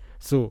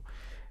 So,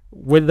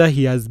 whether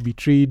he has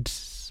betrayed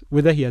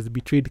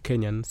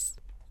Kenyans,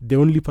 the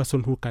only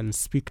person who can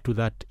speak to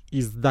that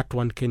is that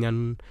one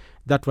Kenyan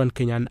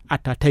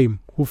at a time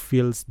who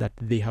feels that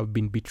they have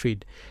been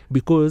betrayed,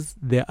 because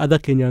there are other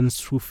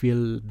Kenyans who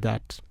feel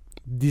that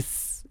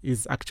this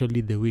is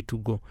actually the way to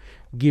go.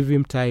 Give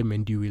him time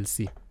and you will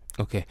see.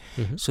 Okay.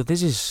 So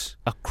this is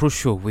a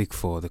crucial week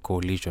for the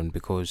coalition,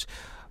 because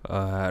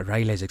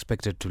Raila is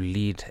expected to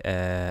lead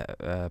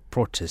a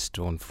protest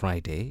on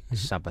Friday,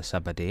 Saba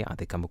Saba Day, at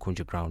the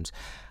Kamukunji grounds.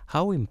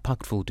 How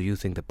impactful do you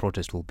think the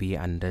protest will be,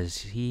 and does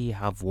he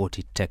have what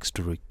it takes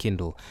to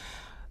rekindle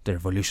the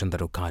revolution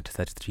that occurred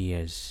 33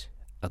 years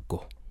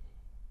ago?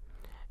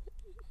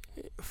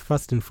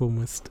 First and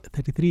foremost,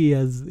 33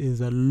 years is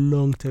a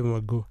long time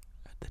ago.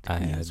 I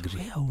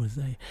agree. Where was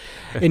I?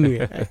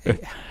 Anyway,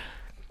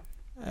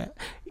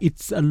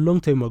 it's a long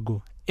time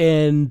ago.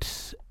 And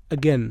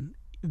again,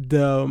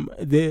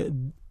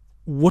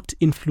 what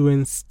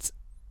influenced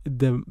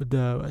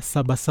the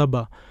Saba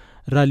Saba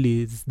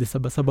rallies, the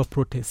Saba Saba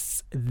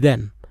protests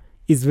then,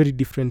 is very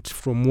different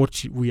from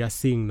what we are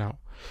seeing now.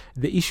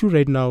 The issue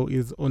right now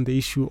is on the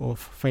issue of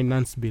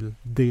finance bill,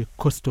 the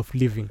cost of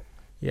living.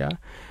 Yeah,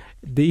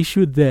 the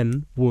issue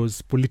then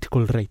was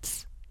political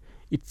rights.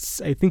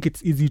 I think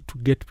it's easy to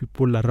get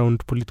people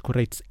around political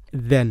rights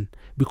then,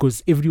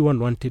 because everyone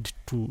wanted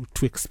to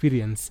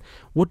experience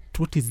what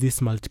is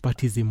this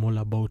multipartyism all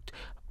about?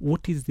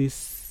 What is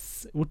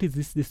this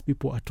these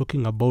people are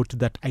talking about,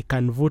 that I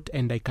can vote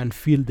and I can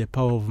feel the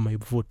power of my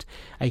vote.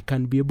 I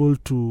can be able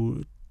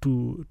to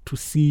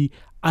see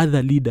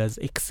other leaders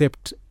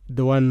except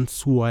the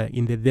ones who are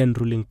in the then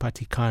ruling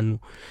party, KANU.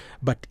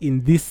 But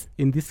in this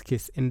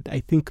case, and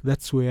I think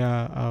that's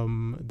where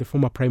the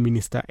former prime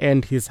minister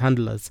and his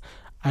handlers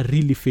are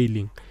really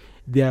failing.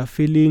 They are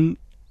failing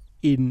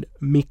in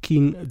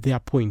making their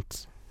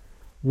point.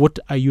 What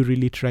are you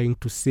really trying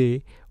to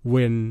say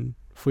when,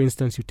 for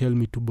instance, you tell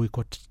me to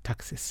boycott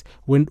taxes?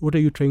 What are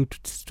you trying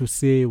to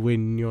say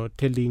when you're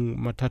telling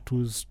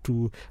matatus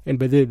to? And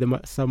by the way,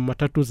 some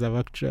matatus have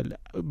actually,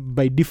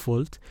 by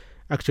default,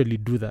 actually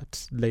do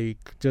that,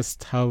 like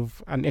just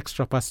have an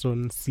extra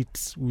person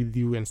sit with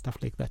you and stuff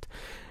like that.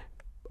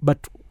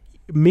 But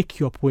make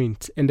your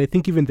point. And I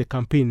think even the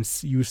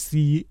campaigns, you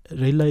see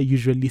Raila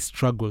usually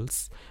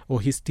struggles,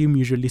 or his team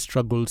usually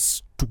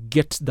struggles to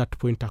get that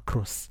point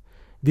across.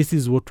 This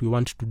is what we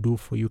want to do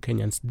for you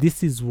Kenyans.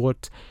 This is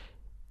what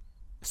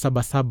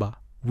Saba Saba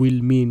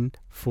will mean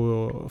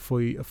for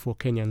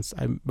Kenyans.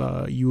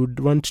 You would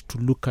want to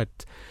look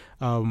at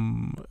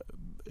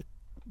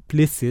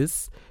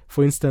places.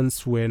 For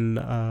instance, when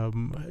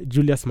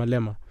Julius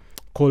Malema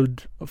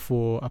called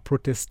for a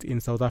protest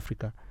in South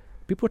Africa,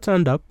 people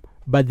turned up,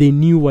 but they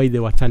knew why they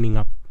were turning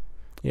up.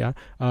 Yeah.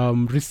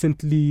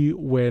 Recently,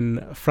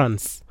 when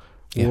France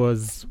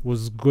was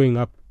going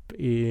up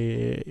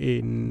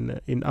in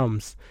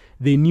arms,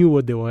 they knew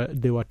what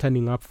they were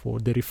turning up for: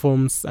 the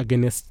reforms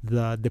against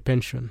the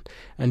pension.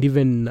 And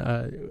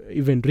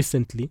even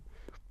recently,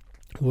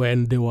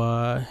 when they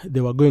were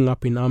going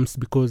up in arms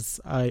because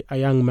a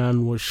young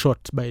man was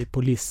shot by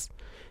police,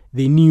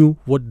 they knew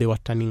what they were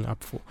turning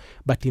up for.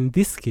 But in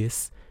this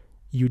case,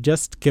 you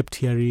just kept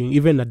hearing,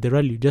 even at the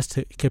rally, you just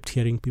kept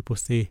hearing people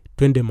say,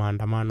 twende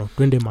maandamano.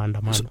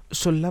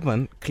 So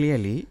Laban,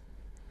 clearly,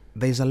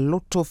 there's a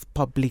lot of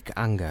public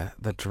anger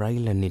that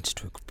Raila needs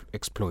to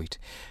exploit.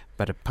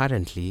 But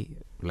apparently,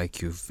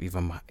 like if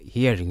I'm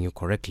hearing you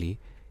correctly,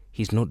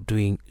 he's not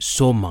doing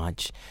so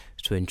much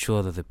to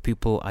ensure that the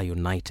people are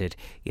united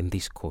in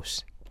this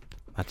cause.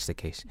 That's the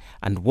case.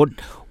 And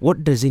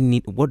what does he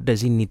need? What does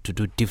he need to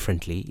do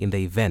differently in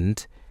the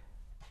event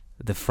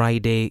the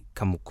Friday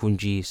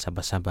Kamukunji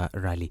Saba Saba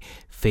rally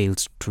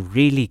fails to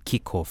really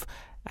kick off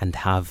and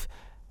have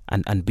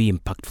and be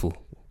impactful?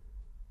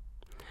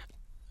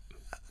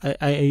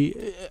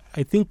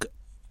 I think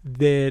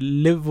the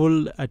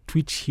level at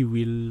which you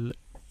will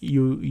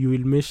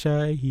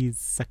measure his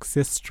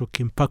success stroke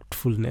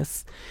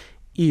impactfulness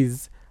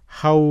is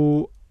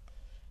how,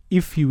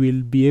 if he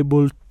will be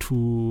able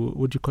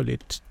to,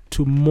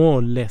 to more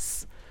or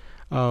less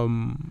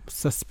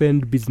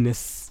suspend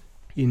business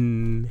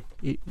in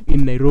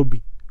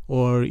Nairobi,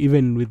 or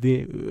even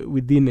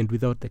within and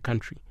without the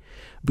country.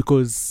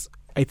 Because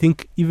I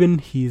think even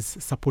his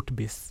support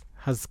base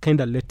has kind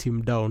of let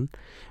him down,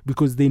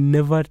 because they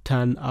never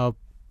turn up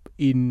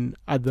in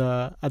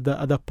other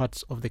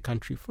parts of the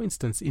country. For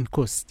instance, in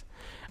Coast,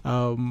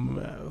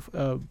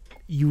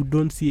 you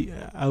don't see.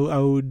 I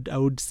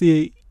would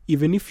say,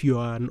 even if you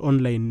are an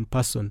online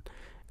person,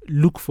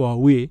 look for a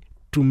way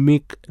to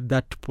make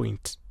that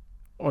point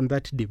on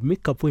that day.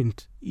 Make a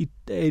point.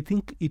 I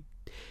think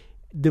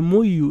the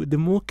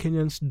more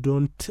Kenyans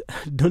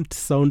don't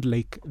sound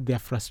like they're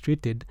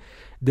frustrated,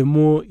 the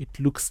more it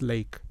looks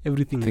like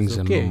everything things is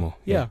okay. Are normal.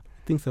 Yeah,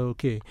 things are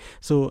okay.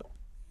 So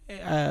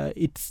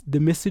it's the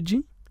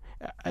messaging.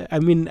 I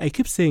mean, I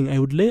keep saying I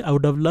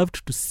would have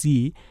loved to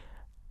see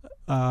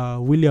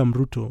William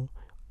Ruto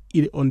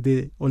on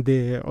the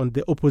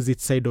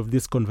opposite side of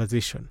this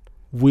conversation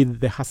with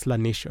the Hustler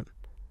Nation.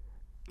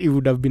 It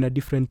would have been a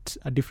different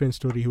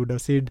story. He would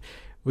have said,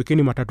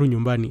 "Wekeni matatu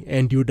nyumbani,"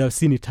 and you would have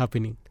seen it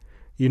happening.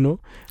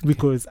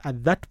 Because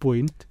at that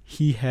point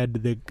he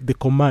had the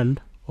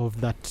command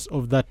of that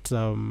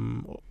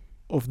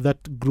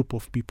group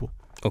of people.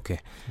 Okay.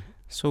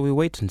 So we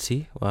wait and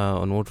see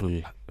on what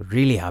will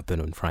really happen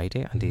on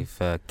Friday, and if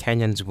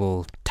Kenyans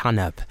will turn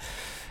up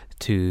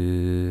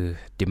to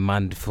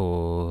demand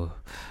for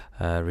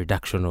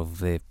reduction of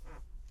the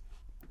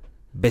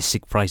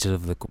basic prices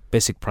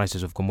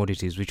of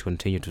commodities, which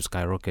continue to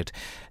skyrocket,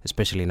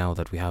 especially now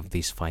that we have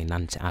this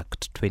Finance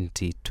Act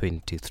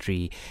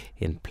 2023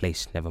 in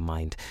place. Never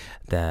mind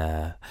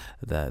the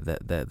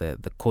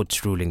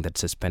court's ruling that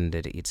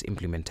suspended its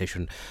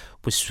implementation.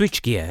 We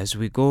switch gears.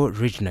 We go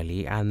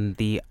regionally, and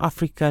the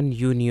African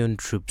Union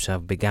troops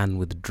have begun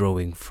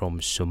withdrawing from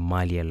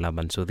Somalia,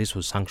 Laban. So this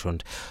was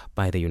sanctioned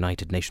by the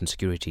United Nations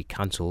Security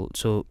Council.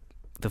 So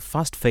the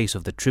first phase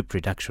of the troop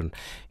reduction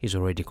is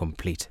already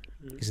complete.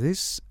 Is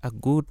this a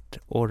good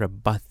or a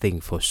bad thing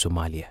for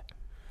Somalia?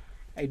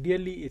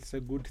 Ideally, it's a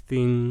good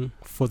thing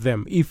for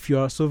them. If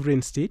you're a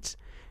sovereign state,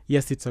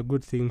 yes, it's a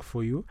good thing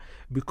for you,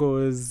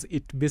 because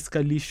it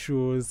basically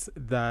shows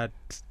that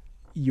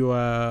you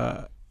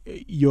are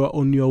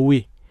on your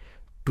way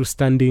to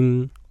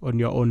standing on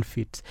your own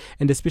feet.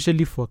 And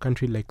especially for a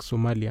country like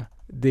Somalia,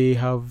 they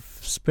have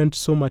spent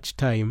so much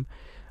time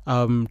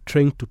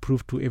trying to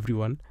prove to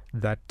everyone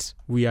that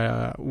we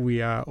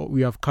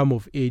have come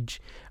of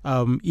age.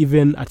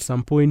 Even at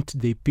some point,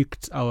 they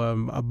picked a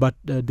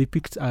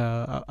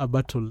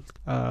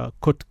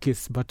court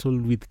case battle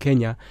with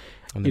Kenya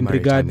in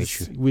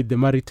regards with the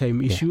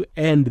maritime issue,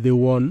 and they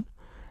won.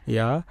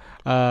 Yeah.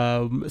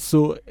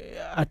 So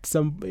at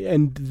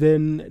and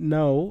then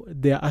now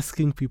they are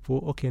asking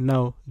people, okay,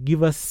 now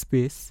give us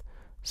space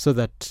so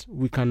that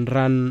we can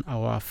run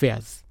our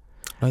affairs.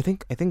 I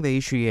think the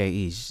issue here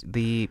is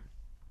the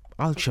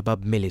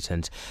Al-Shabaab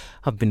militants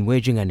have been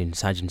waging an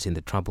insurgency in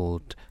the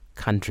troubled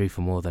country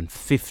for more than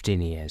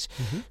 15 years.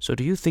 So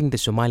do you think the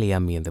Somali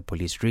army and the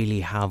police really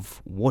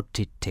have what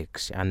it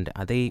takes, and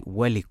are they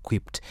well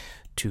equipped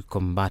to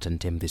combat and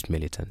tame these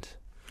militants?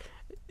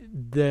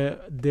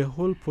 The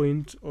whole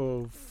point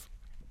of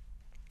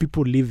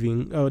people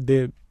leaving,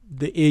 the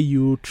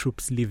AU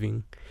troops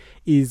leaving,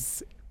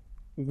 is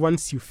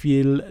once you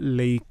feel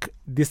like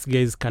these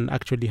guys can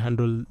actually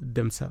handle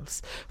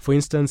themselves. For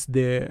instance,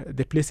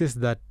 the places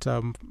that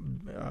the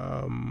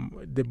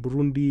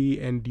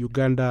Burundi and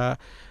Uganda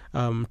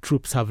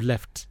troops have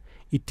left,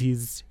 it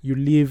is you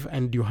leave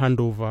and you hand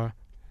over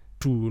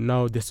to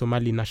now the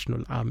Somali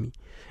National Army.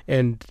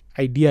 And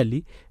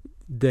ideally,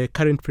 the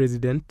current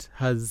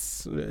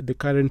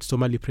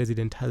Somali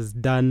president has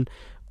done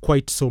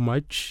quite so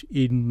much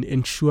in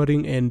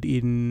ensuring and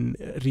in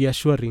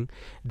reassuring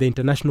the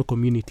international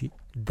community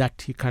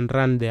that he can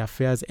run the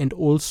affairs and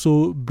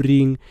also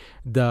bring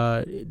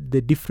the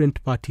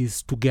different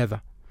parties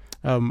together.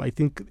 I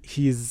think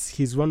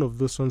he's one of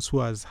those ones who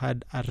has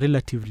had a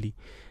relatively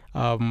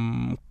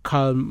calmer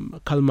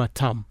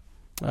term,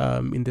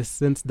 in the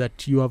sense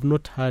that you have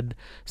not had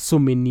so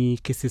many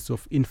cases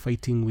of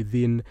infighting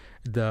within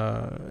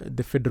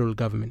the federal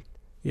government.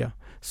 Yeah,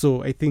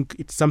 so I think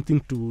it's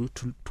something to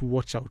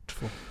watch out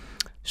for.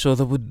 So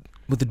the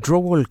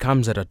withdrawal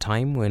comes at a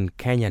time when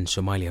Kenya and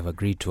Somalia have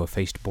agreed to a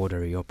phased border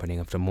reopening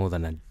after more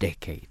than a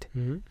decade.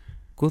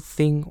 Good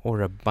thing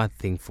or a bad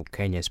thing for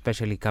Kenya,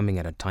 especially coming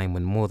at a time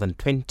when more than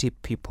 20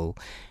 people,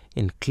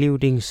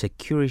 including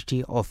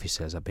security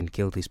officers, have been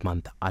killed this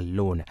month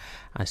alone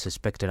as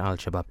suspected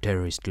Al-Shabaab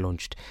terrorists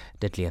launched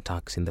deadly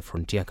attacks in the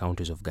frontier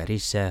counties of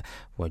Garissa,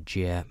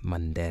 Wajir,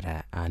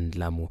 Mandera and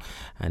Lamu.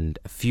 And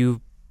a few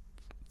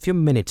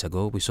minutes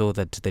ago, we saw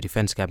that the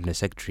Defense Cabinet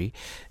Secretary,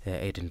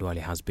 Aden Duale,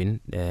 has been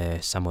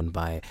summoned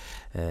by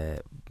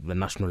the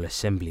National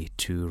Assembly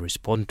to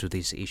respond to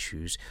these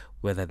issues,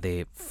 whether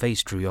the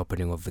phased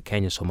reopening of the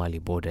Kenya-Somali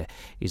border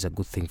is a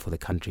good thing for the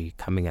country,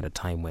 coming at a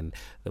time when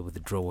the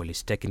withdrawal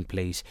is taking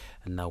place,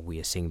 and now we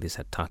are seeing these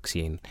attacks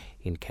in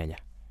Kenya.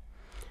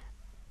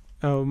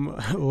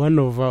 One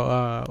of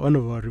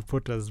our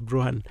reporters,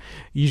 Brohan,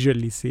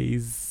 usually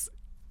says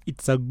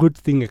it's a good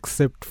thing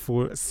except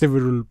for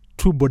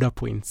two border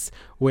points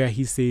where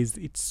he says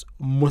it's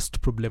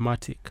most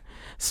problematic.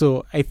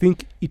 So I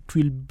think it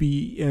will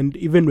be, and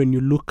even when you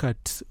look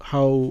at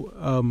how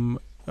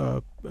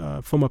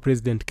former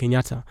President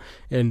Kenyatta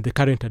and the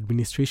current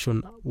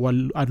administration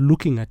are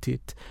looking at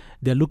it,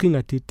 they're looking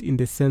at it in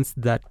the sense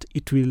that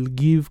it will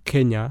give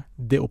Kenya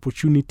the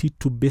opportunity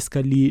to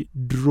basically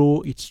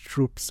draw its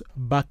troops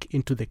back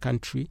into the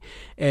country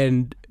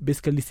and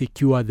basically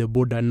secure the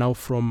border now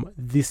from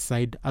this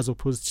side as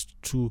opposed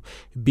to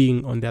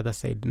being on the other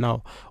side.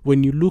 Now,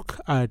 when you look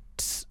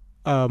at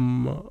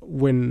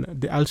when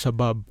the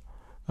Al-Shabaab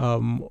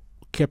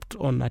kept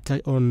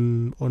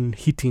on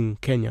hitting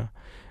Kenya,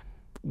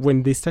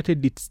 when they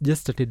started, it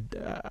just started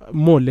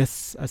more or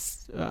less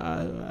as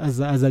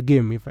a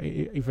game,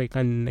 if I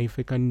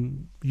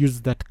can use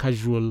that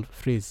casual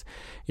phrase,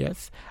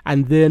 yes.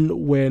 And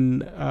then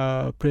when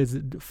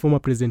former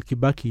President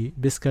Kibaki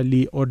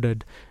basically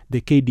ordered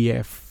the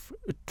KDF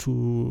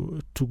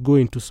to go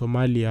into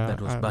Somalia,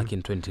 that was back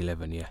in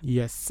 2011, yeah.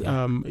 Yes,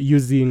 yeah.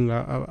 Using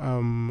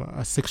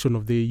a section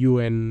of the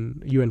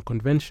UN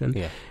convention.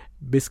 Yeah.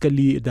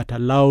 Basically, that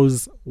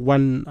allows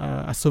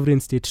a sovereign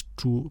state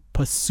to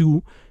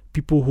pursue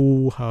people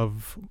who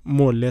have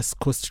more or less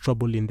caused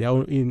trouble in their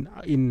own,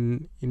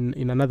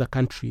 in another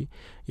country.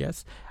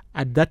 Yes,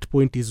 at that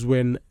point is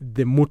when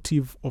the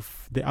motive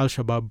of the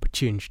Al-Shabaab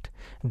changed.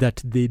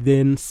 That they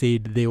then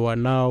said they were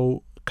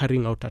now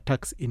carrying out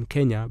attacks in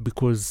Kenya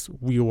because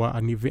we were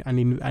an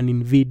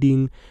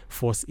invading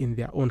force in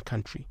their own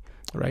country.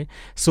 Right.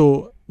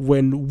 So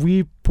when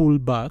we pull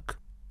back,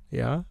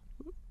 yeah,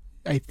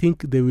 I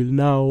think they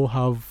might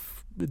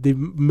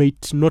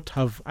not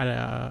have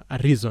a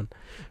reason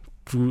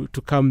to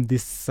come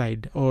this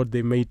side, or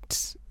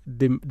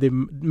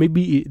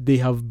maybe they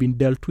have been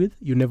dealt with,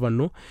 you never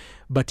know,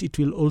 but it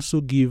will also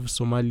give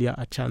Somalia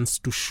a chance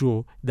to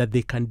show that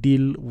they can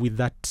deal with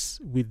that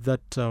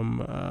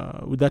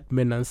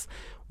menace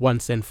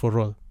once and for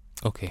all.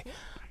 Okay.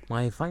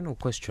 My final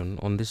question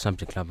on this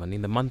subject, Laban.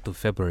 In the month of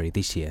February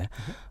this year,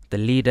 the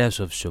leaders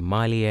of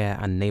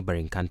Somalia and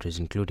neighboring countries,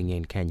 including here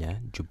in Kenya,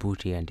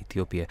 Djibouti and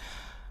Ethiopia,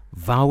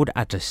 vowed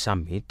at a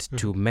summit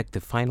to make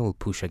the final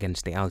push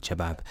against the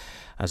Al-Shabaab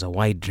as a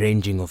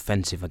wide-ranging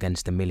offensive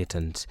against the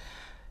militants.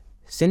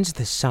 Since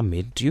the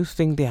summit, do you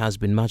think there has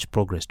been much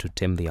progress to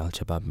tame the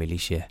Al-Shabaab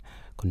militia,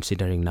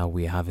 considering now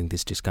we are having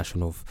this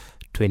discussion of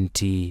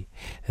 20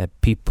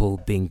 people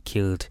being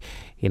killed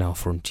in our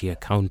frontier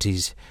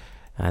counties,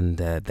 and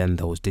then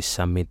there was this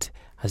summit?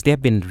 Has there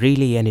been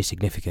really any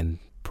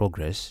significant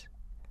progress,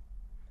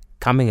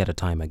 coming at a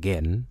time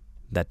again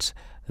that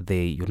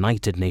the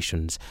United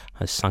Nations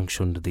has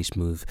sanctioned this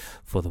move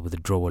for the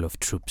withdrawal of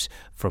troops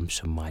from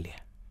Somalia?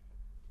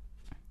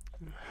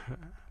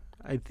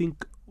 I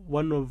think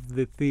one of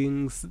the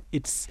things,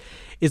 it's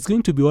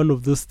going to be one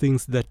of those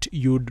things that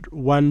you'd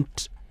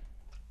want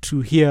to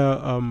hear,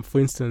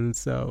 for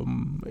instance,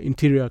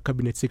 Interior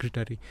Cabinet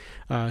Secretary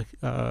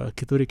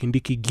Kithure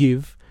Kindiki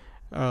give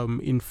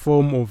in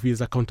form of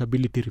his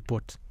accountability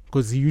report,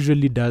 because he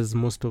usually does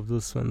most of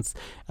those ones,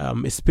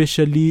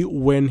 especially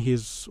when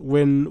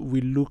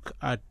we look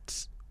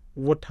at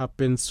what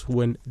happens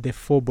when the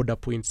 4 border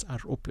points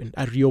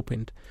are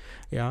reopened.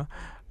 Yeah.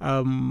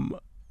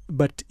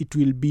 But it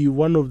will be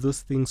one of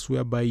those things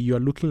whereby you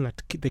are looking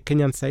at the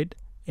Kenyan side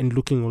and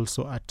looking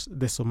also at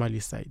the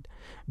Somali side,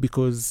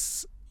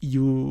 because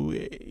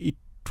it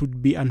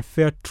would be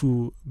unfair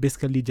to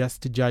basically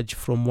just judge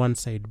from one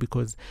side,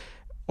 because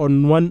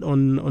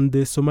on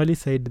the Somali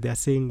side they are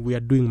saying we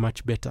are doing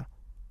much better.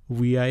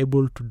 We are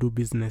able to do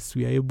business.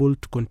 We are able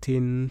to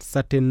contain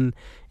certain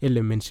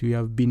elements. We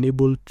have been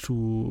able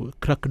to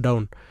crack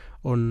down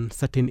on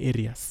certain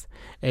areas.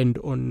 And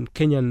on the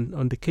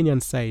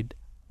Kenyan side,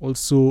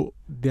 also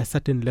there are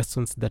certain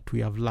lessons that we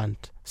have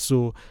learned.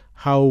 So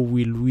how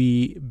will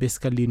we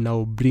basically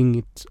now bring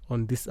it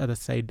on this other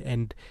side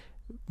and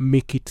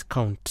make it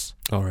count?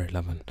 All right,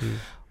 Laban.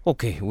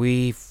 Okay,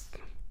 we've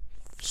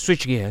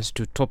switch gears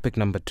to topic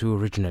number 2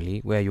 originally,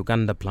 where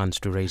Uganda plans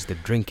to raise the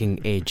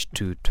drinking age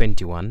to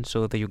 21.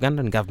 So the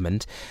Ugandan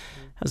government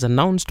has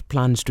announced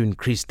plans to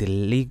increase the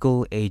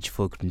legal age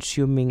for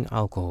consuming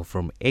alcohol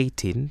from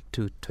 18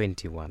 to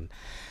 21.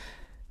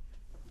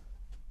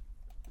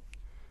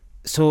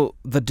 So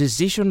the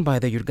decision by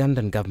the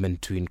Ugandan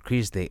government to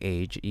increase the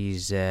age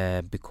is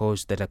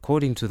because that,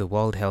 according to the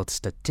World Health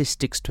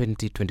Statistics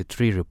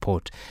 2023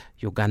 report,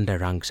 Uganda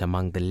ranks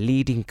among the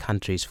leading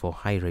countries for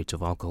high rates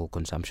of alcohol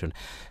consumption.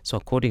 So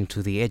according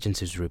to the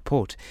agency's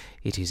report,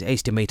 it is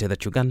estimated that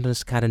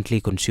Ugandans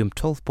currently consume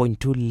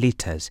 12.2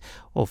 litres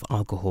of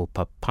alcohol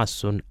per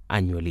person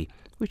annually,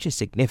 which is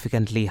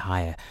significantly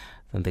higher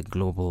than the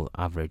global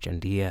average.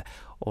 And here,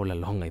 all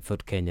along, I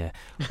thought Kenya,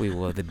 we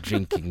were the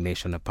drinking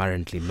nation.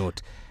 Apparently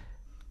not.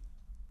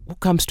 What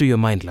comes to your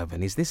mind,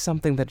 Laban? Is this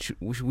something that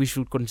we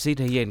should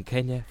consider here in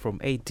Kenya, from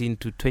 18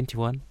 to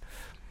 21?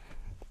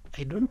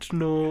 I don't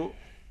know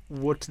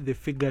what the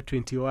figure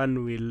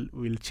 21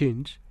 will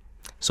change.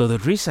 So the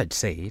research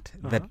said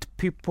that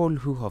people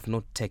who have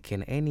not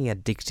taken any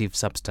addictive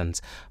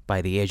substance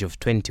by the age of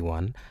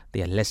 21,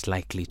 they are less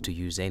likely to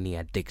use any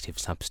addictive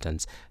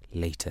substance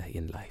later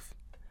in life.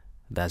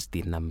 That's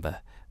the number.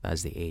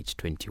 That's the age,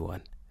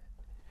 21.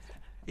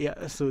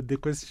 Yeah. So the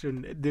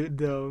question,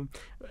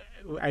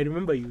 I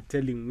remember you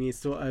telling me.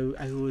 So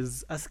I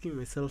was asking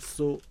myself,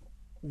 so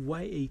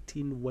why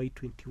 18? Why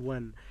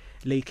 21?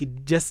 Like,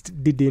 it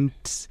just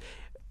didn't.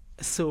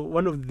 So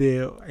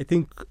I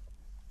think,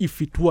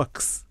 if it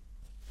works,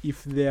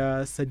 if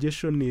their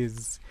suggestion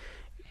is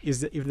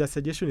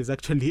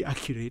actually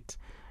accurate,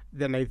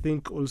 then I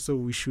think also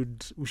we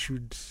should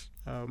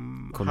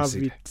have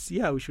it.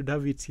 Yeah, we should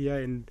have it here,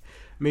 and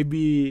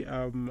maybe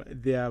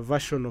their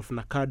version of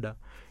NACADA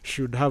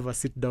should have a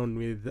sit down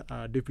with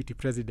Deputy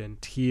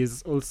President. He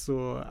is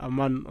also a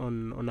man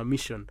on a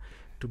mission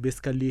to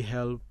basically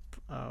help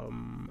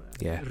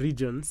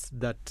regions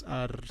that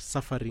are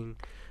suffering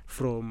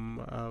from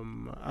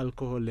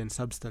alcohol and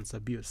substance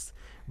abuse.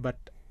 But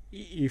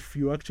if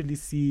you actually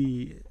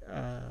see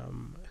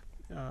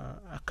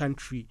a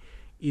country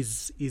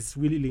is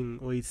willing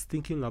or is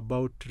thinking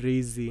about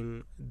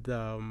raising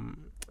the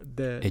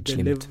age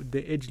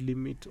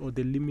limit or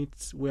the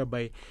limits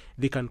whereby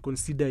they can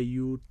consider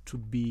you to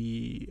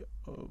be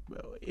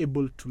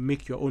able to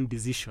make your own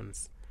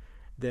decisions,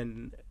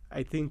 then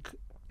I think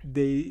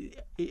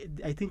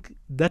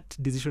that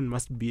decision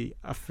must be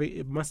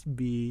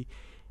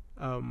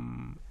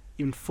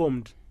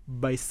informed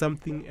by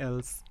something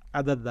else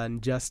other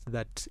than just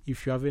that.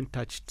 If you haven't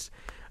touched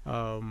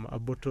a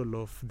bottle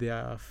of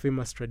their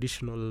famous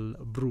traditional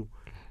brew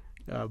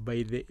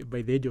by the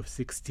age of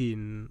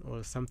 16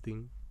 or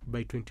something,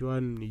 by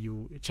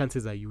 21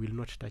 chances are you will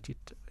not touch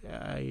it.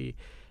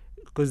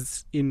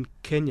 Because in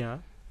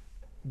Kenya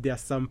there are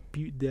some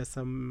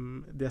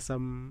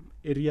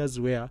areas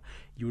where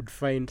you would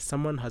find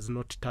someone has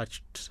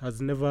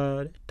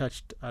never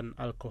touched an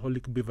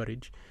alcoholic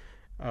beverage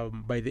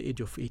by the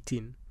age of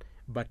 18,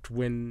 but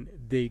when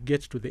they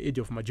get to the age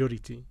of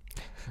majority,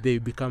 they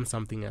become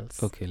something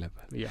else. Okay,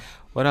 Laban. Yeah.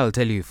 What I'll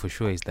tell you for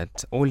sure is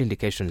that all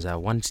indications are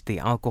once the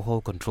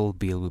alcohol control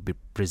bill will be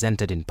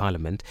presented in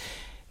Parliament,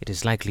 it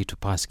is likely to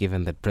pass,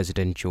 given that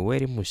President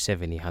Yoweri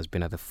Museveni has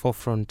been at the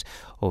forefront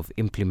of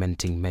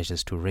implementing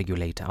measures to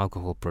regulate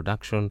alcohol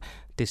production,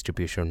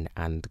 distribution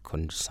and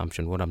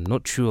consumption. What I'm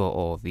not sure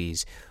of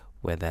is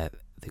whether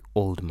the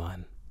old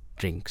man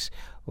drinks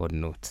or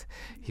not.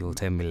 He will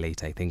tell me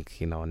later, I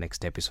think, in our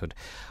next episode.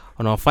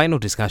 On our final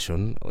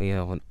discussion,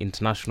 on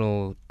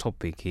international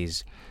topic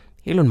is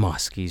Elon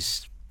Musk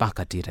is back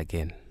at it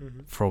again.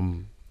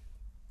 From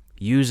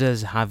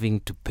users having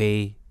to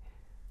pay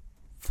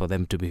for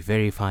them to be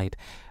verified,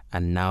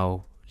 and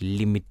now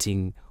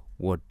limiting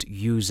what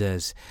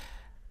users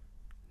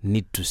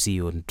need to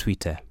see on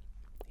Twitter.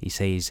 He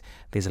says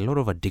there's a lot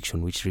of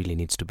addiction which really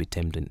needs to be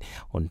tamed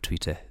on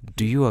Twitter.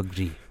 Do you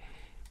agree?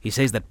 He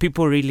says that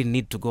people really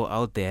need to go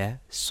out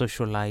there,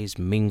 socialize,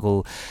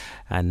 mingle,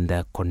 and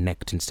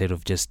connect instead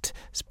of just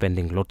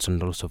spending lots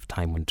and lots of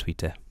time on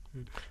Twitter.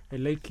 I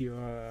like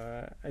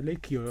your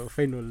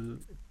final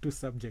two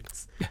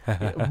subjects.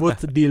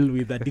 Both deal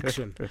with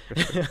addiction.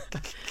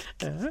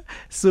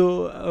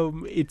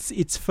 So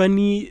it's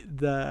funny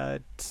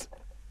that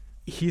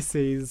he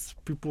says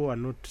people are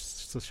not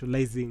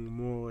socializing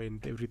more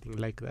and everything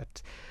like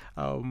that.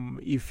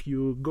 If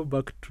you go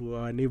back to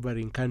our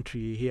neighboring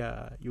country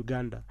here,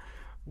 Uganda,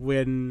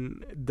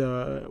 when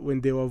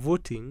they were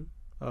voting,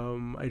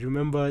 I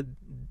remember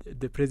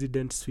the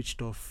president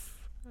switched off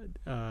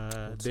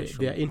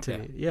their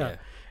internet. Yeah.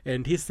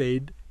 And he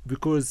said,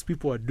 because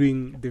people are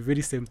doing the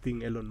very same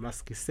thing Elon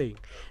Musk is saying.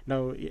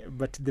 Now,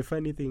 but the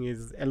funny thing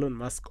is Elon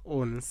Musk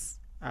owns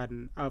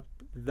an app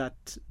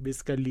that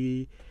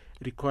basically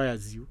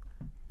requires you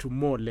to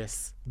more or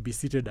less be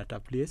seated at a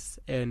place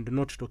and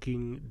not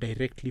talking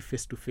directly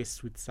face to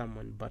face with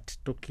someone, but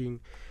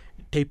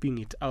typing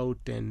it out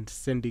and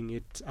sending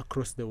it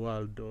across the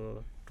world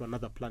or to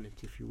another planet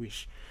if you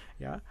wish.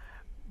 Yeah.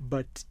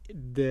 But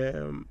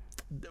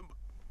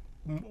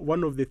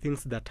one of the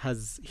things that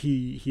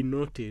he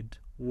noted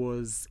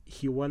was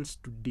he wants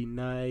to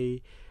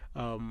deny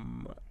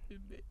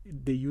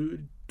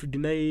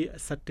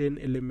certain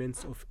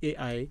elements of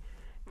AI,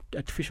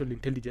 artificial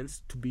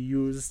intelligence, to be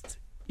used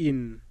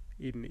in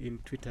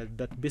Twitter.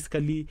 That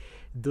basically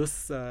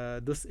those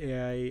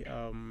AI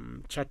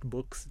chat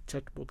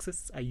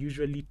boxes are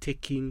usually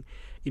taking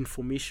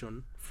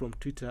information from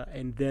Twitter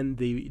and then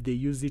they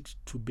use it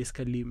to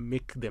basically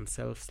make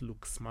themselves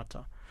look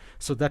smarter.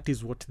 So that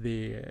is what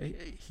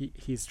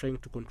he's trying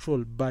to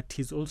control, but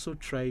he's also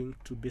trying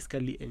to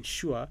basically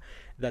ensure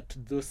that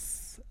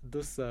those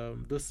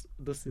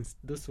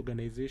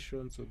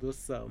organizations or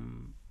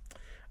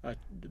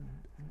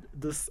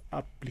those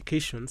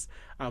applications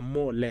are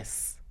more or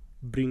less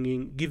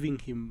paying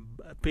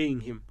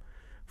him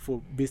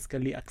for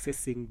basically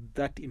accessing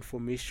that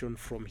information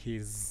from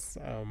his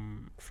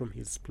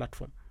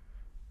platform.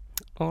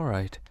 All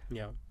right.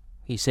 Yeah.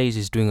 He says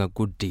he's doing a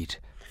good deed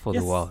for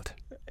the world.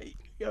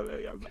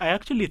 I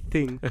actually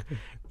think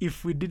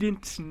if we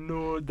didn't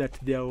know that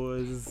there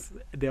was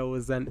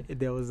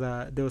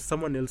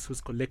someone else who's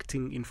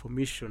collecting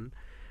information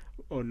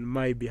on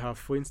my behalf.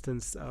 For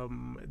instance,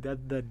 the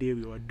other day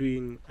we were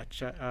doing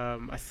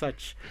a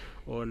search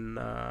on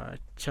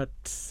chat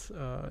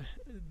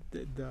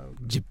the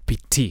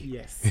GPT.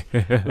 Yes.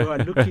 We were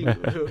looking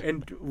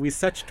and we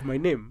searched my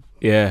name.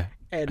 Yeah.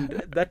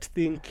 And that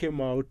thing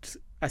came out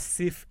as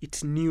if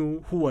it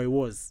knew who I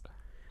was.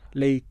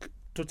 Like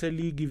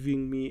totally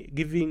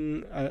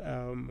giving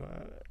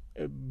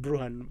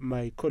Bruhan,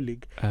 my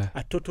colleague,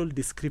 a total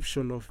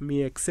description of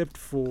me, except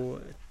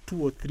for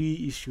 2 or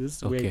 3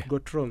 issues where it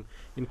got wrong,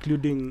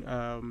 including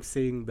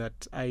saying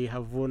that I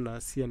have won a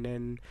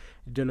CNN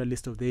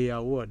Journalist of the Year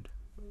award.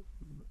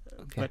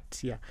 Okay. But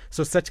yeah,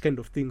 so such kind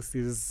of things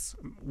is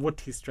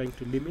what he's trying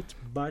to limit,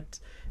 but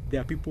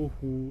there are people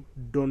who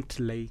don't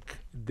like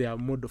their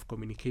mode of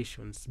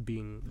communications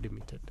being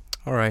limited.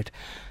 All right.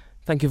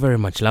 Thank you very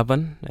much,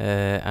 Laban,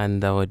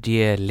 and our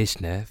dear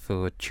listener,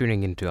 for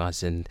tuning in to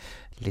us and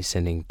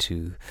listening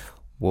to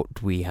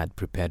what we had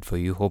prepared for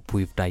you. Hope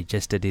we've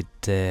digested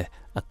it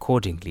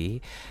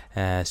accordingly.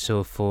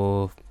 So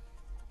for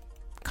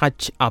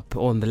catch up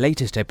on the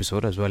latest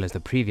episode as well as the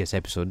previous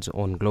episodes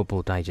on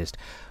Global Digest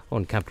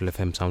on Capital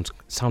FM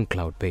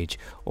SoundCloud page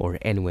or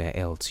anywhere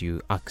else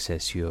you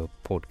access your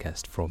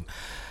podcast from.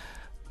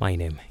 My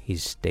name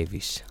is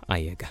Davis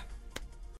Ayega.